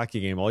go to a hockey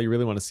game, all you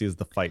really want to see is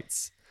the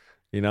fights.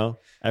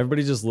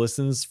 Everybody just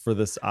listens for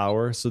this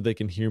hour so they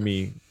can hear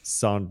me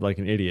sound like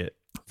an idiot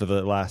for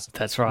the last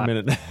minute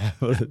and a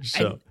half of the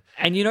show.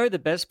 And the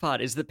best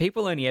part is that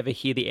people only ever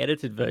hear the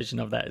edited version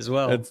of that as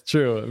well. It's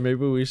true.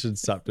 Maybe we should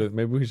stop doing it.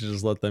 Maybe we should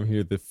just let them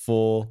hear the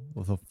full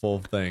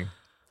thing.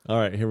 All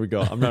right, here we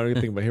go. I'm not even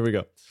thinking, but here we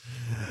go.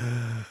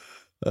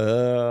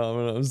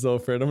 I'm so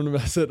afraid I'm going to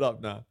mess it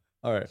up now.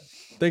 All right.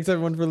 Thanks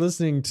everyone for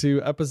listening to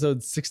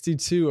episode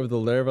 62 of the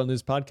Laravel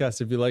News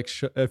Podcast. If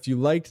you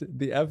liked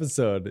the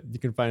episode, you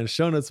can find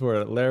show notes for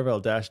it at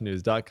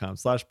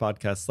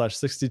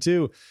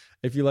laravel-news.com/podcast/62.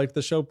 If you liked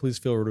the show,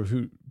 please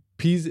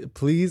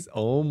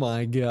oh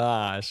my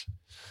gosh.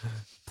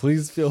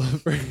 Please feel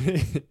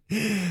free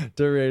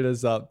to rate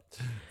us up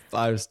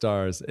 5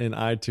 stars in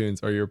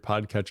iTunes or your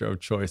podcatcher of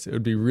choice. It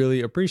would be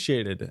really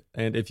appreciated.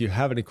 And if you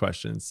have any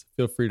questions,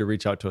 feel free to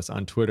reach out to us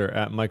on Twitter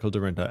at Michael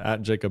Dorinda,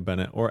 at Jacob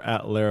Bennett, or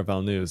at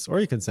Laravel News, or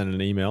you can send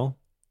an email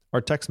or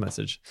text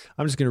message.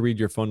 I'm just going to read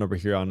your phone number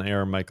here on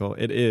air, Michael.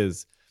 It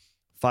is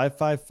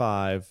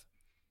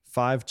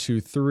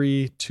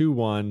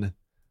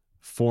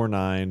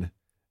 555-523-2149,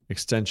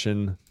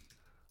 extension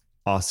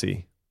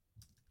Aussie.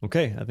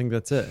 Okay, I think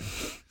that's it.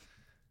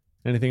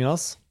 Anything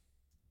else?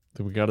 I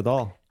think we got it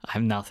all. I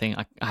have nothing.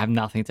 I have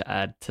nothing to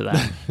add to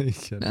that.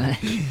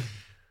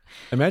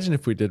 Imagine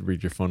if we did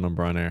read your phone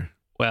number on air.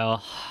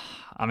 Well,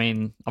 I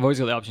mean, I've always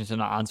got the option to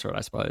not answer it,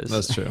 I suppose.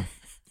 That's true.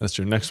 That's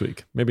true. Next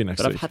week. Maybe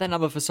next but week. I've had that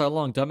number for so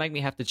long. Don't make me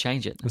have to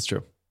change it. That's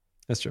true.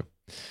 That's true.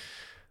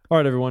 All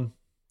right, everyone.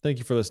 Thank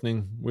you for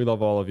listening. We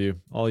love all of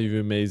you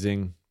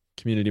amazing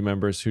community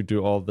members who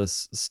do all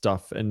this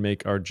stuff and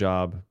make our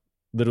job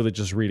literally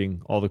just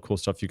reading all the cool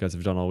stuff you guys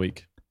have done all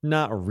week.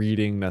 Not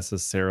reading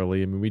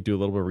necessarily. I mean, we do a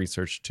little bit of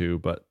research too,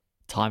 but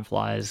time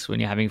flies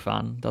when you're having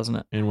fun, doesn't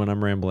it? And when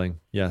I'm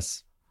rambling,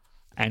 yes.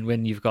 And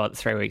when you've got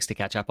 3 weeks to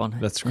catch up on.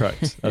 That's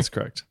correct. That's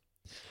correct.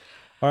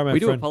 All right, my we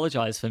friend. do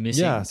apologize for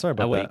missing sorry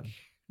about a week. that.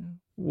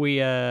 We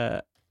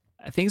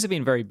things have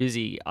been very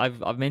busy.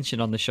 I've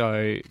mentioned on the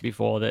show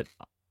before that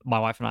my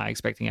wife and I are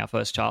expecting our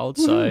first child.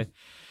 So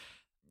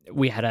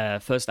we had a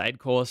first aid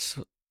course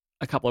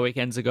a couple of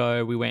weekends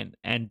ago. We went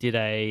and did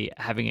a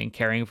having and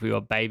caring for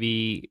your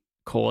baby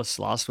course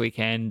last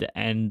weekend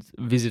and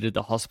visited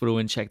the hospital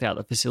and checked out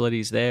the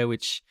facilities there,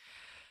 which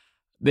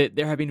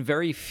there have been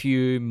very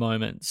few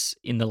moments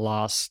in the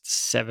last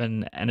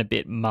 7 and a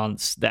bit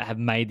months that have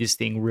made this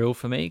thing real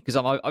for me, because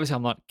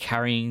I'm not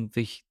carrying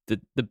the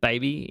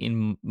baby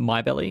in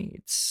my belly.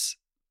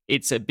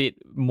 It's a bit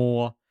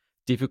more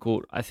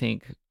difficult, I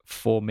think,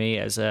 for me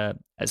as a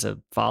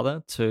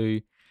father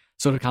to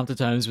sort of come to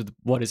terms with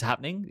what is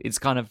happening. It's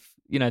kind of,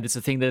 it's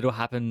a thing that will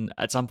happen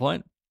at some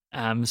point.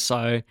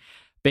 So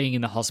being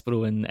in the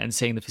hospital and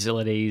seeing the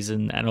facilities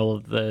and all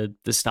of the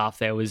staff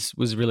there was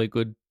really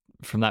good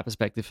from that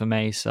perspective for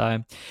me.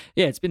 So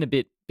yeah, it's been a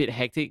bit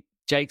hectic.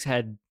 Jake's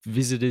had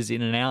visitors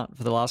in and out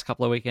for the last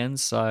couple of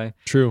weekends. So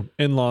true.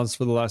 In-laws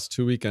for the last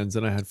 2 weekends,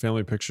 and I had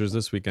family pictures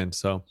this weekend.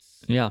 So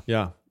yeah,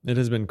 it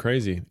has been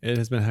crazy. It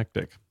has been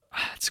hectic.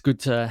 It's good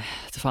to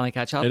finally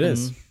catch up. It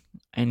is.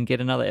 And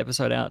get another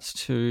episode out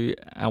to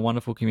our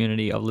wonderful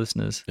community of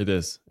listeners. It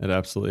is. It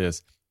absolutely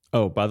is.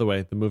 Oh, by the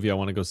way, the movie I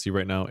want to go see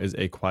right now is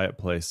A Quiet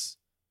Place.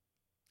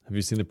 Have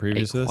you seen the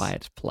previews of this? A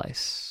Quiet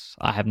Place.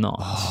 I have not.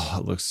 Oh,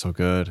 it looks so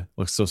good. It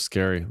looks so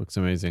scary. It looks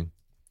amazing.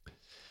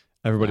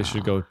 Everybody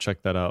should go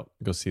check that out.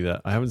 Go see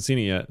that. I haven't seen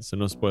it yet, so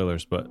no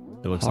spoilers, but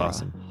it looks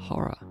awesome.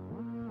 Horror.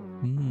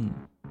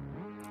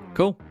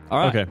 Cool. All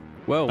right. Okay.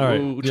 Well, all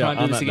right. We'll try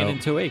and do this again in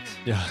 2 weeks.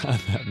 Yeah, on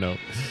that note.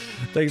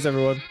 Thanks,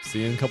 everyone.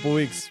 See you in a couple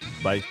weeks.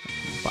 Bye.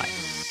 Bye.